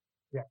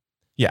 Yeah.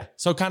 Yeah.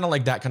 So kind of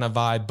like that kind of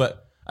vibe.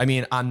 But I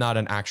mean, I'm not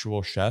an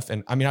actual chef.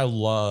 And I mean, I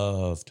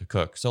love to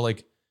cook. So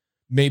like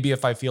maybe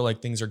if I feel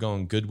like things are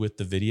going good with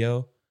the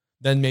video,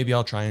 then maybe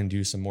I'll try and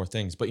do some more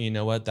things. But you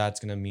know what? That's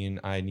going to mean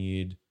I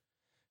need,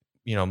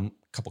 you know, a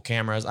couple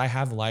cameras. I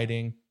have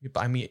lighting.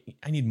 But I mean,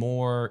 I need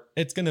more.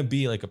 It's going to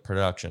be like a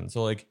production.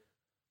 So like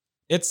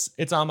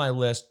it's on my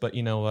list. But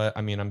you know what?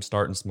 I mean, I'm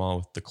starting small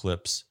with the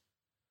clips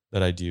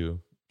that I do.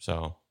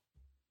 So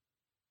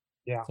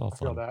Yeah, it's all I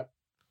feel fun. that.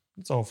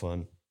 It's all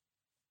fun.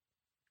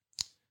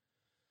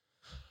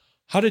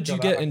 How did you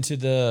get into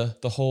the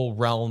whole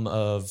realm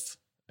of,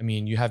 I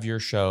mean, you have your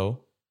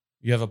show,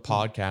 you have a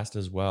podcast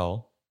as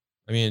well.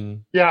 I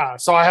mean, Yeah,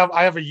 so I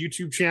have a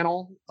YouTube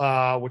channel,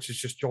 which is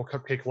just Joel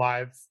Cupcake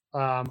Live.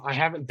 I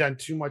haven't done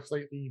too much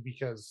lately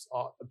because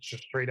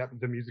just straight up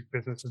the music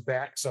business is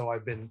back. So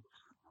I've been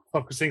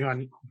focusing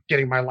on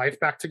getting my life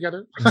back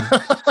together.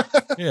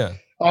 yeah.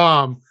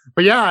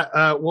 But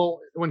yeah, well,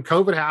 when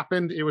COVID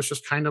happened, it was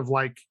just kind of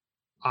like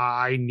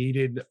I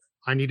needed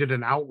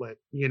an outlet,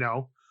 you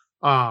know.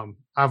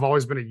 I've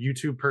always been a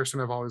YouTube person.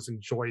 I've always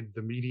enjoyed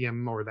the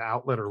medium or the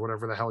outlet or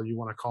whatever the hell you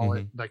want to call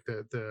it, like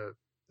the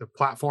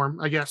platform,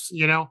 I guess,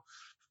 you know.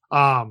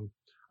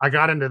 I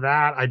got into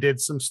that. I did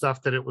some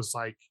stuff that it was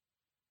like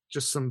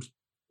just some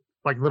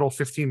like little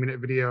 15-minute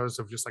videos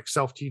of just like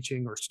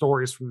self-teaching or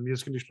stories from the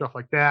music industry, stuff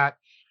like that.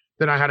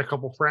 Then I had a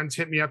couple friends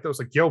hit me up that was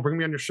like, yo, bring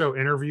me on your show,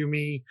 interview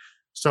me.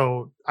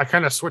 So I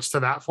kind of switched to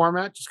that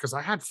format just because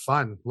I had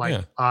fun.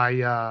 Like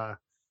I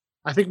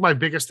think my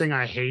biggest thing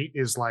I hate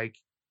is like,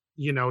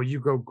 you know, you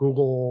go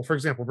Google, for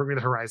example, bring me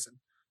the Horizon,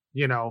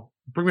 you know,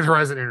 bring me the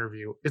Horizon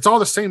interview. It's all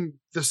the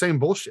same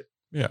bullshit.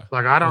 Yeah.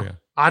 Like I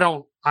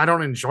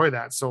don't enjoy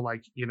that. So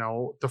like, you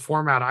know, the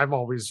format I've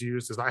always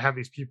used is I have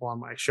these people on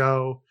my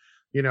show,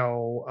 you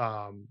know,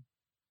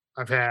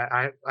 I've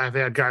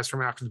had guys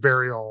from After the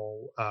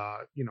Burial,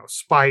 you know,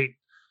 Spite,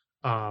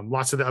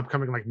 lots of the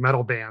upcoming like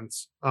metal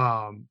bands,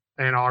 and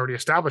already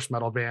established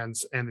metal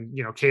bands, and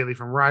you know, Kaylee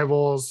from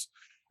Rivals,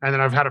 and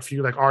then I've had a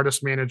few like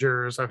artist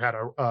managers. I've had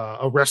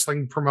a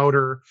wrestling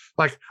promoter.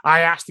 Like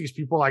I asked these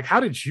people, like,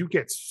 how did you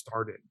get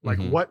started? Like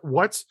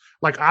what's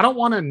like, I don't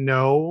want to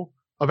know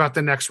about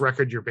the next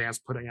record your band's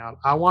putting out.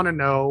 I want to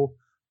know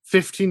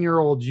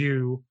 15-year-old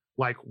you,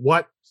 like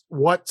what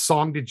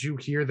song did you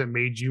hear that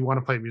made you want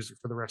to play music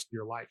for the rest of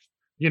your life?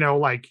 You know,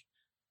 like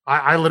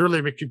I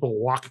literally make people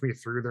walk me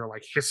through their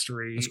like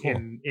history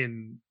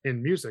in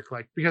music,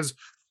 like, because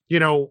you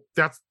know,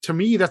 that's, to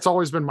me, that's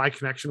always been my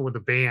connection with a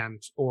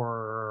band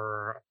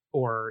or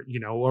you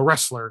know, a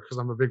wrestler, because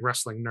I'm a big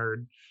wrestling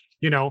nerd.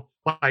 You know,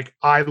 like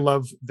I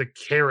love the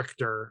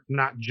character,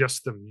 not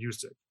just the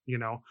music. You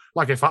know,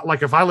 like if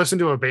I listen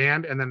to a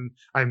band and then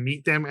I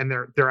meet them and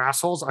they're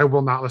assholes, I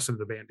will not listen to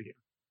the band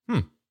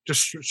again.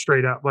 Just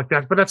straight up like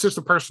that. But that's just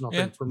a personal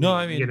thing for me. No,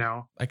 I mean, you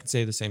know, I could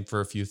say the same for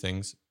a few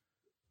things.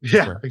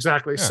 Yeah, sure.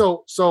 Exactly.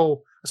 Yeah.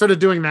 So I started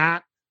doing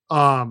that.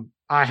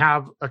 I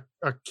have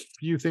a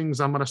few things.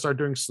 I'm going to start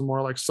doing some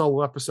more like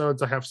solo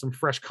episodes. I have some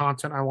fresh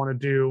content I want to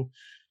do.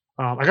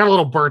 I got a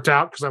little burnt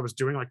out because I was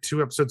doing like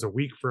 2 episodes a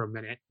week for a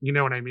minute. You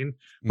know what I mean?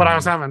 But I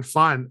was having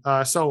fun.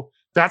 So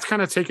that's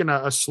kind of taken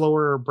a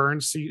slower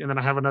burn seat. And then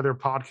I have another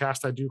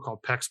podcast I do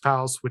called Pex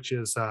Pals, which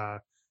is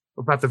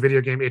about the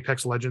video game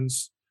Apex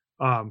Legends.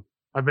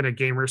 I've been a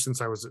gamer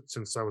since I was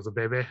a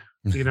baby.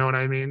 You know what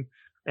I mean?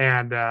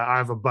 And I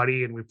have a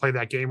buddy, and we play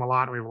that game a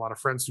lot. And we have a lot of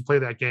friends who play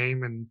that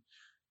game, and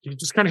he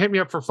just kind of hit me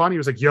up for fun. He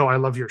was like, yo, I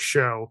love your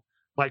show.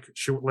 Like,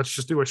 let's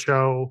just do a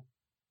show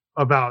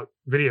about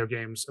video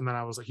games. And then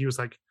he was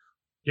like,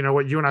 you know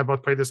what? You and I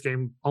both play this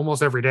game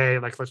almost every day.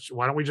 Like,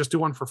 why don't we just do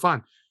one for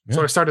fun? Yeah.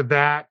 So I started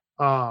that.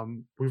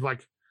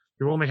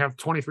 We only have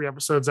 23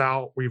 episodes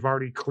out. We've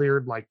already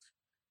cleared like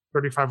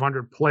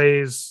 3,500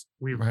 plays.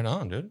 Right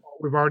on, dude.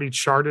 We've already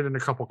charted in a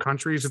couple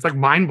countries. It's like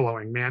mind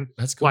blowing, man.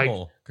 That's cool.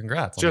 Like,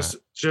 congrats.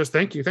 Just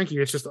thank you.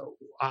 It's just,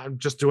 I'm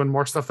just doing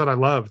more stuff that I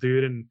love,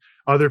 dude. And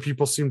other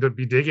people seem to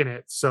be digging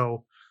it.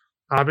 So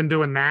I've been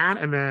doing that.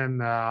 And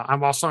then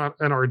I'm also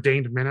an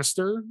ordained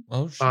minister.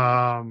 Oh,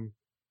 shit.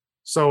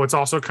 So it's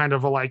also kind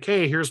of a like,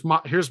 hey,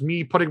 here's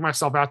me putting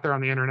myself out there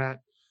on the internet.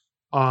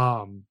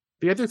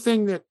 The other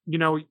thing that, you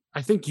know,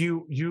 I think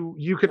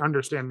you can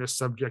understand this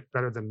subject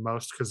better than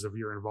most because of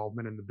your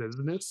involvement in the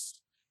business.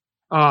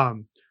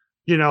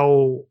 You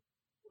know,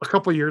 a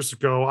couple of years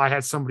ago, I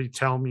had somebody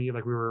tell me,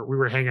 like, we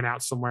were hanging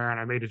out somewhere and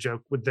I made a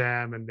joke with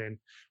them, and then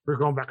we were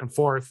going back and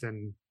forth,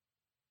 and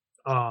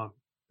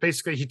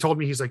basically he told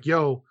me, he's like,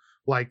 yo,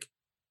 like,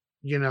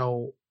 you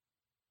know,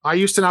 I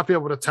used to not be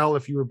able to tell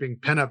if you were being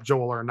pinup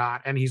Joel or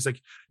not. And he's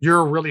like, you're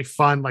a really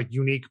fun, like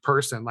unique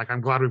person. Like, I'm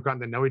glad we've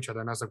gotten to know each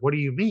other. And I was like, what do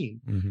you mean?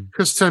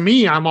 Because to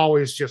me, I'm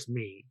always just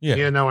me. Yeah.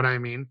 You know what I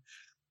mean?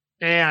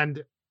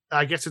 And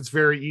I guess it's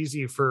very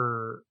easy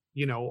for,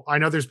 I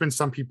know there's been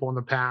some people in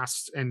the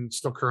past and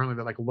still currently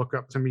that like look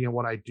up to me and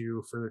what I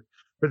do for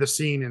the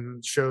scene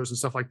and shows and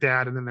stuff like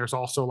that. And then there's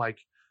also like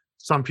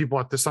some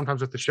people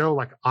sometimes at the show,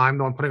 like I'm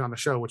the one putting on the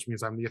show, which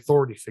means I'm the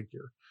authority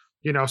figure,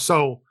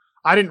 so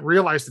I didn't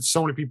realize that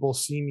so many people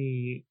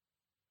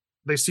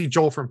they see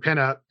Joel from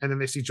Pinup and then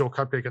they see Joel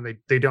Cupcake and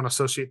they don't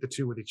associate the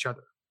two with each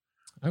other.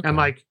 Okay. And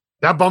like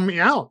that bummed me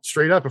out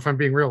straight up, if I'm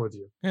being real with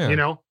you.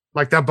 Yeah.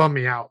 Like that bummed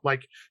me out.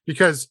 Like,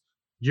 because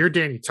you're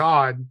Danny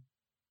Todd,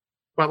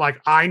 but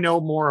like I know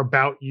more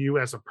about you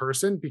as a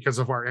person because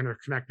of our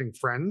interconnecting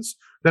friends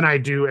than I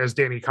do as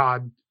Danny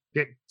Todd.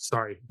 Danny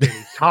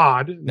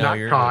Todd, not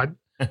Cod.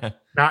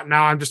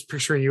 Now I'm just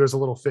picturing you as a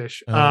little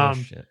fish.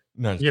 Shit.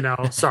 No,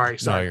 sorry.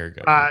 No, you're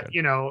good.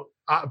 You're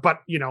good.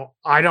 But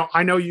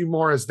I know you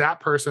more as that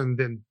person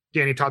than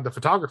Danny Todd, the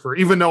photographer,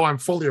 even though I'm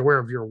fully aware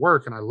of your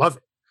work and I love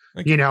it,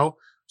 okay.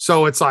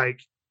 So it's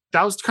like,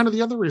 that was kind of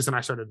the other reason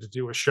I started to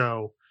do a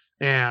show.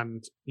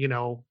 And,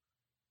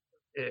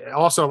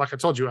 also, like I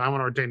told you, I'm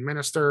an ordained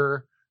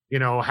minister,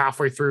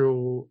 halfway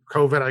through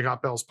COVID, I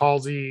got Bell's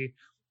palsy.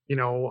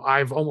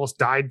 I've almost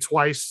died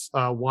twice,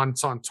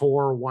 once on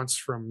tour, once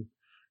from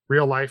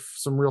real life,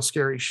 some real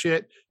scary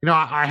shit.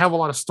 I have a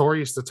lot of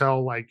stories to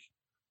tell. Like,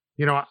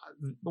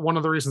 one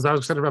of the reasons I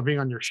was excited about being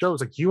on your show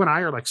is like, you and I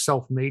are like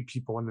self-made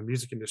people in the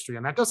music industry.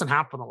 And that doesn't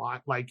happen a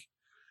lot. Like,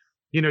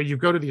 you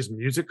go to these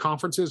music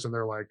conferences and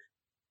they're like,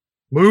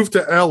 move to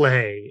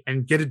LA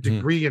and get a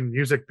degree in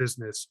music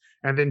business,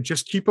 and then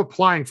just keep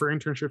applying for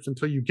internships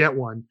until you get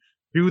one.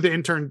 Do the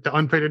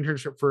unpaid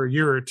internship for a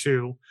year or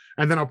two,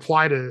 and then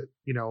apply to,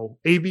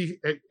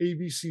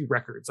 ABC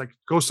Records. Like,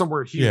 go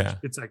somewhere huge. Yeah.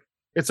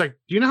 It's like,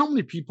 do you know how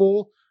many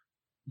people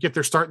get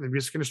their start in the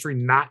music industry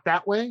not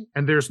that way?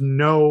 And there's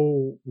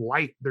no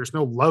light, there's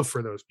no love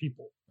for those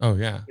people. Oh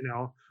yeah.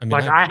 I mean,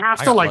 I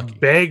have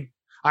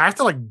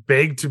to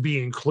beg to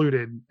be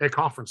included at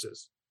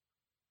conferences,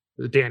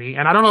 Danny.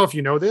 And I don't know if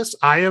you know this,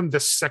 I am the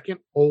second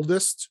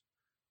oldest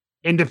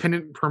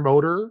independent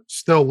promoter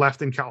still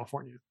left in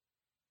California.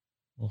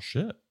 Well,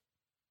 shit.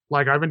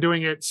 Like, I've been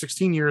doing it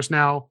 16 years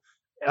now.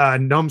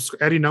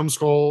 Eddie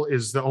Numskull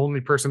is the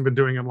only person been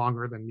doing it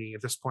longer than me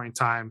at this point in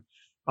time,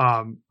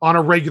 on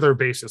a regular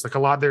basis. Like,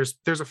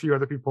 there's a few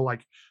other people,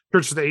 like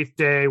Church of the Eighth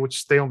Day,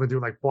 which they only do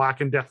like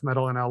black and death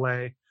metal in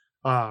LA.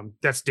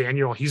 That's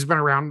Daniel. He's been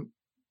around,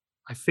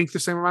 I think, the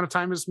same amount of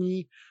time as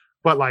me.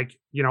 But like,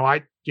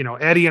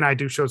 Eddie and I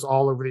do shows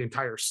all over the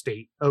entire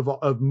state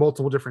of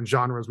multiple different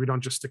genres. We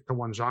don't just stick to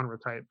one genre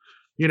type,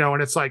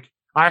 and it's like,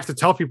 I have to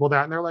tell people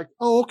that, and they're like,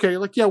 oh, okay.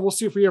 Like, yeah, we'll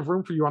see if we have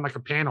room for you on like a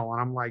panel.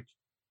 And I'm like,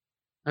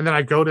 and then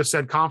I go to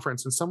said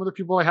conference, and some of the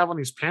people I have on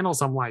these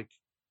panels, I'm like,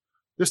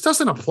 this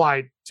doesn't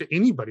apply to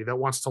anybody that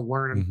wants to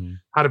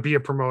learn how to be a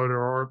promoter,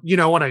 or, you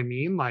know what I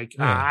mean? Like,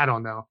 I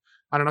don't know.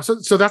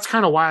 So that's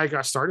kind of why I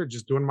got started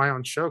just doing my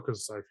own show.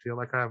 'Cause I feel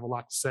like I have a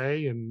lot to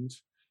say, and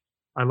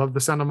I love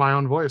the sound of my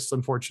own voice.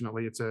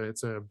 Unfortunately, it's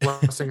a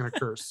blessing and a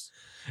curse.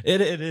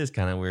 It is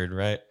kind of weird,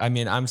 right? I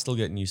mean, I'm still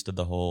getting used to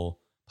the whole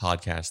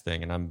podcast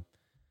thing, and I'm,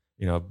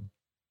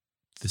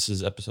 this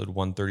is episode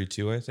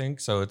 132, I think.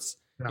 So it's,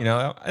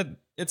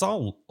 it's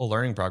all a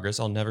learning progress.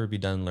 I'll never be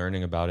done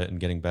learning about it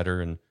and getting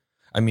better. And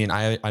I mean,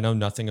 I know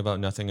nothing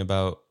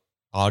about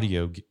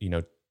audio,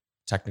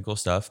 technical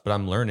stuff, but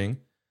I'm learning.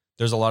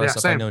 There's a lot of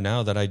stuff I know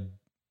now that I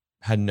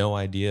had no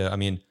idea. I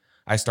mean,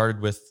 I started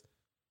with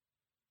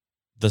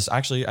this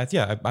actually.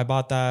 I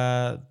bought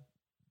that.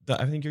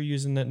 I think you're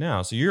using that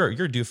now. So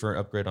you're due for an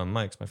upgrade on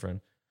mics, my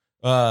friend.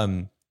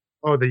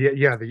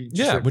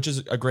 Which is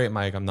a great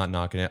mic. I'm not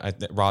knocking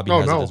it. Robbie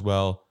has it as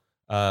well.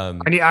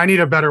 I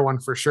need a better one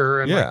for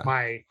sure. And like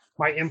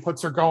my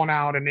inputs are going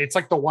out, and it's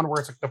like the one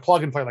where it's like the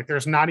plug and play. Like,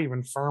 there's not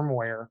even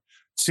firmware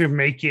to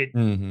make it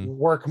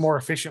work more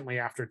efficiently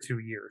after 2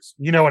 years.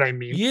 You know what I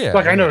mean? Yeah.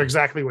 Like, I know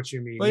exactly what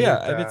you mean.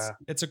 But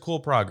it's a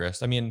cool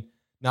progress. I mean,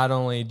 not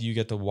only do you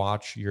get to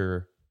watch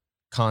your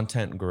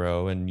content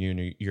grow and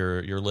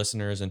your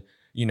listeners, and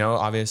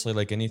obviously,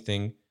 like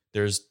anything,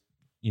 there's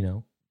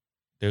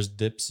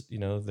dips,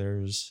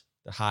 there's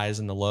the highs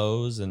and the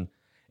lows, and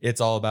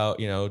it's all about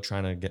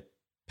trying to get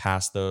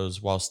past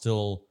those while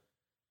still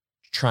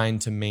trying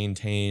to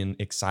maintain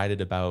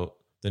excited about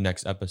the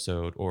next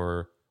episode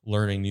or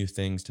learning new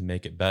things to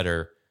make it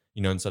better,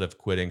 instead of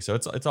quitting. So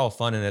it's all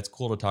fun, and it's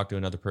cool to talk to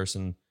another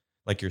person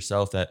like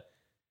yourself that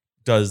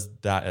does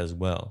that as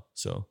well.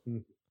 So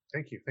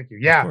Thank you.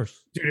 Yeah,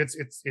 dude,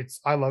 it's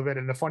I love it.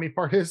 And the funny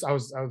part is, I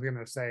was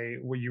gonna say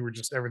what you were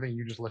just everything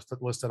you just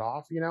listed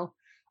off.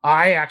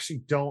 I actually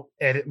don't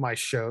edit my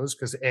shows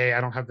because A,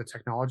 I don't have the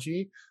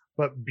technology,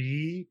 but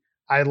B,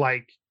 I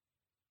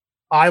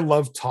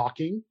love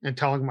talking and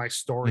telling my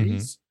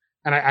stories.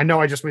 and I know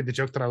I just made the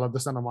joke that I love the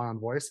sound of my own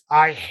voice.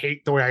 I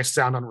hate the way I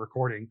sound on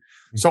recording.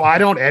 So I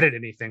don't edit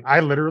anything. I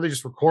literally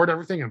just record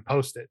everything and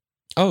post it.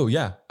 Oh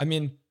yeah. I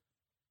mean,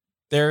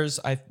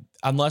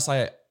 unless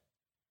I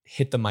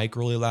hit the mic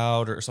really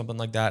loud or something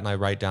like that and I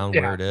write down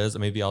where it is,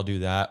 maybe I'll do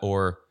that.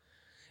 Or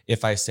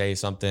if I say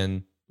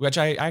something, which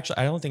I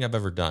don't think I've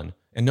ever done,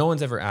 and no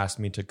one's ever asked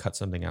me to cut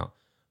something out.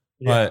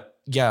 But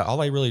yeah,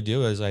 all I really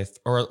do is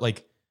or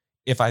like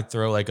if I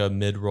throw like a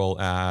mid-roll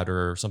ad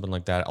or something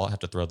like that, I'll have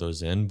to throw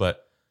those in.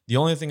 But the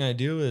only thing I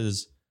do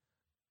is,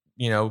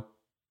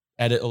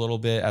 edit a little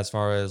bit as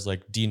far as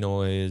like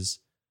denoise,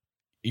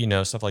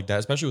 stuff like that.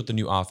 Especially with the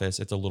new office,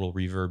 it's a little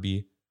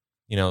reverby,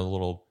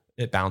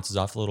 it bounces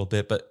off a little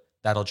bit, but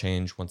that'll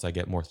change once I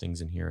get more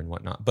things in here and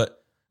whatnot.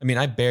 But I mean,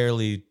 I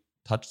barely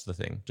touched the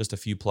thing, just a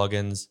few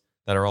plugins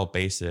that are all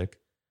basic.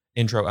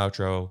 Intro,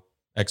 outro,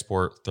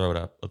 export, throw it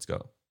up. Let's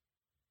go.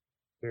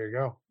 There you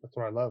go. That's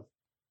what I love.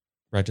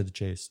 Right to the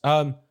chase.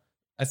 I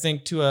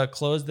think to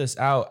close this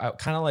out,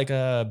 kind of like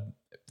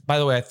by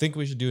the way, I think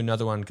we should do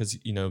another one because,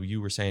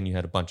 you were saying you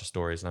had a bunch of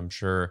stories, and I'm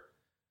sure,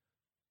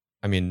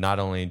 not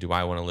only do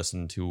I want to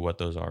listen to what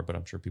those are, but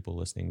I'm sure people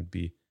listening would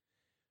be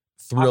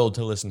thrilled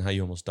to listen how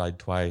you almost died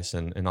twice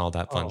and all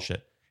that fun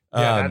shit.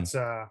 Yeah,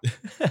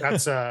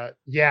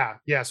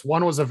 yes.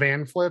 One was a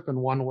van flip,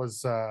 and one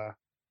was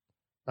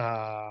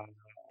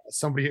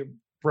somebody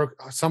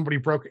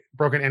broke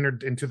and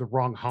entered into the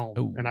wrong home.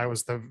 Ooh. And I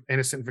was the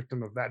innocent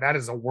victim of that. That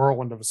is a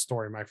whirlwind of a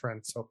story, my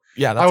friend. So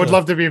yeah, I would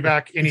love to be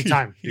back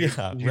anytime.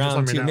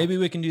 Round two. Maybe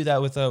we can do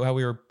that with how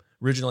we were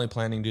originally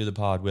planning to do the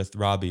pod with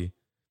Robbie.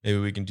 Maybe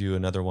we can do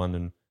another one,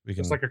 and we can.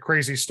 It's like a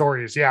crazy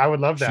stories. Yeah, I would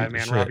love that,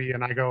 man. Robbie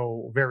and I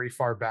go very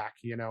far back.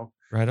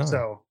 Right on.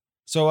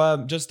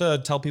 So just to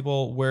tell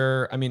people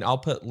where, I'll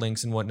put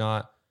links and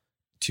whatnot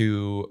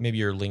to maybe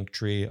your link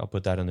tree. I'll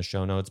put that in the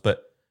show notes.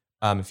 But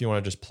if you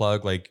want to just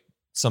plug like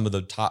some of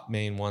the top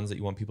main ones that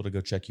you want people to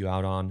go check you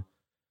out on.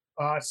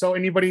 So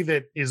anybody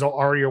that is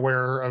already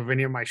aware of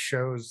any of my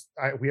shows,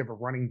 we have a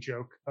running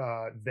joke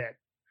that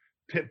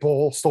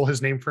Pitbull stole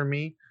his name from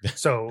me.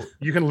 So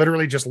you can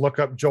literally just look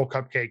up Joel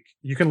Cupcake.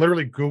 You can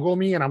literally Google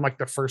me, and I'm like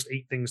the first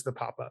 8 things to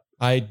pop up.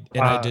 I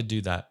did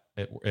do that.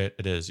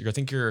 It is. I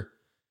think your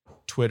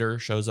Twitter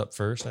shows up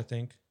first, I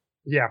think.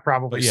 Yeah,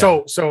 probably.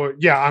 Yeah. So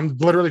yeah, I'm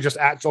literally just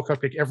at Joel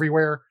Cupcake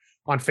everywhere.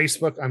 On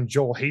Facebook, I'm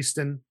Joel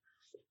Haston.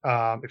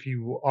 If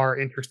you are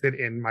interested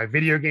in my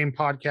video game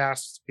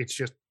podcast, it's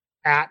just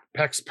at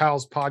Pex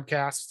Pals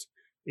Podcast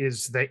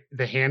is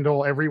the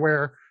handle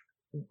everywhere.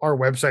 Our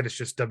website is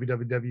just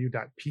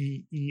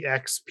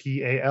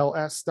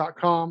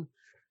www.pexpals.com,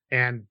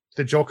 and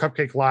the Joel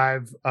Cupcake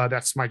Live,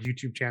 that's my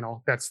YouTube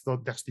channel. That's the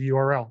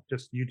URL,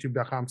 just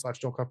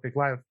youtube.com/Joel Cupcake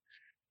Live.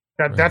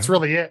 That's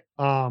really it.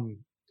 I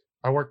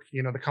work,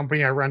 the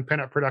company I run,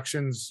 Pinup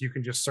Productions. You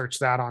can just search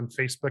that on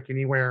Facebook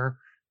anywhere,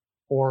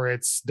 or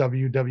it's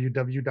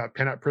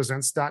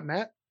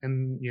www.pinuppresents.net,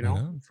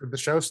 and for the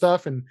show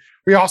stuff. And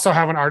we also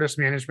have an artist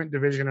management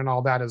division and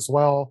all that as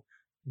well.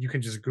 You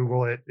can just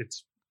Google it.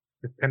 It's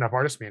Pinup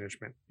Artist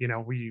Management.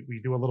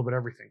 We do a little bit of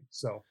everything.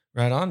 So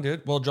right on,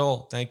 dude. Well,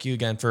 Joel, thank you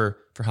again for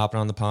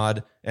hopping on the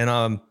pod,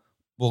 and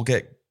we'll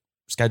get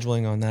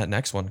scheduling on that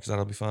next one because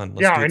that'll be fun.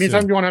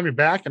 Anytime you want to have me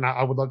back, and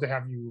I would love to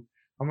have you.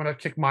 I'm gonna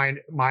kick my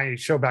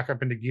show back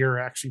up into gear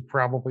actually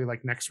probably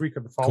like next week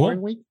or the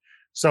following week.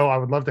 So I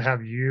would love to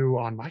have you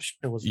on my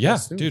show.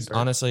 Soon, dude. Sir.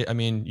 Honestly,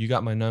 you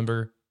got my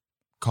number.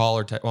 Call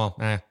or text. Well,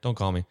 don't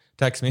call me.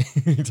 Text me.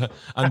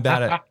 I'm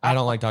bad at. I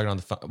don't like talking on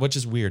the phone, which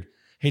is weird.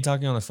 Hate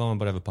talking on the phone,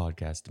 but I have a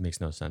podcast. It makes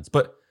no sense.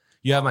 But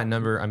you have my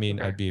number. Okay.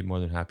 I'd be more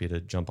than happy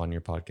to jump on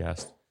your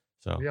podcast.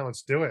 So yeah,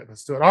 let's do it.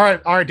 All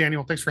right,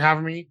 Daniel. Thanks for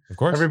having me. Of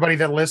course. Everybody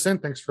that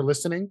listened, thanks for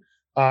listening.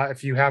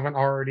 If you haven't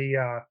already,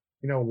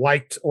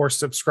 liked or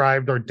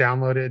subscribed or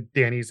downloaded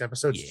Danny's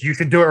episodes, you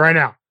should do it right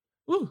now.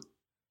 Woo!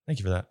 Thank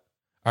you for that.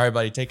 All right,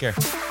 buddy. Take care.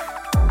 The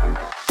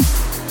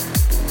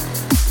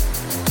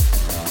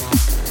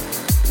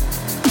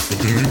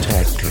Daily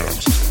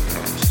Podcast.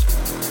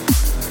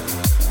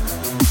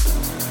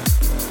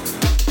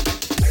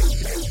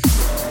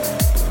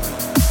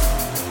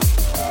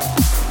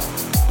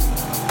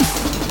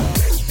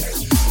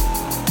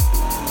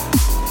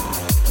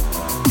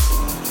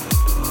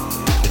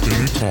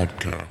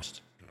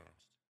 Podcast.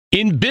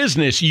 In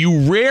business,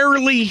 you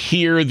rarely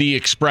hear the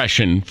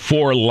expression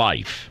 "for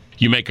life."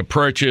 You make a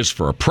purchase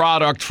for a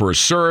product, for a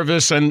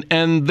service, and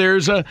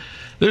there's a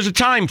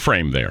time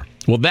frame there.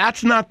 Well,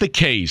 that's not the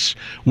case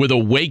with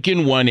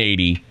Awaken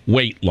 180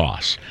 weight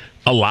loss.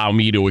 Allow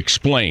me to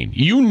explain.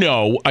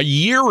 A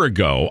year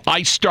ago,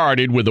 I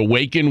started with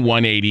Awaken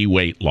 180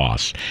 weight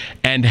loss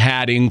and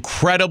had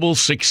incredible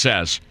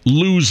success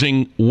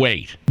losing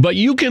weight. But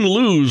you can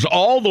lose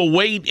all the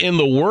weight in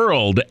the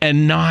world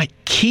and not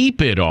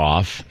keep it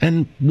off.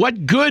 And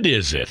what good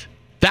is it?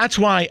 That's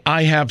why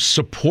I have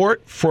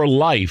support for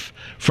life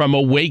from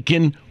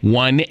Awaken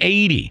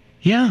 180.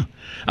 Yeah.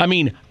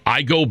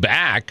 I go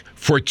back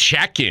for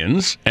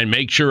check-ins and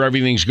make sure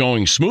everything's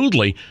going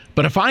smoothly.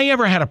 But if I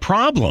ever had a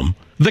problem,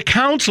 the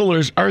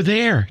counselors are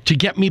there to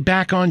get me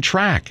back on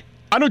track.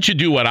 Why don't you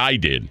do what I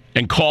did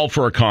and call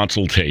for a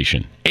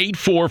consultation?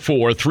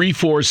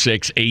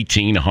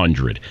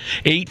 844-346-1800.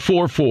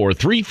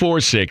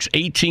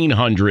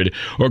 844-346-1800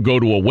 or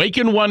go to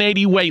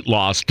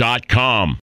awaken180weightloss.com.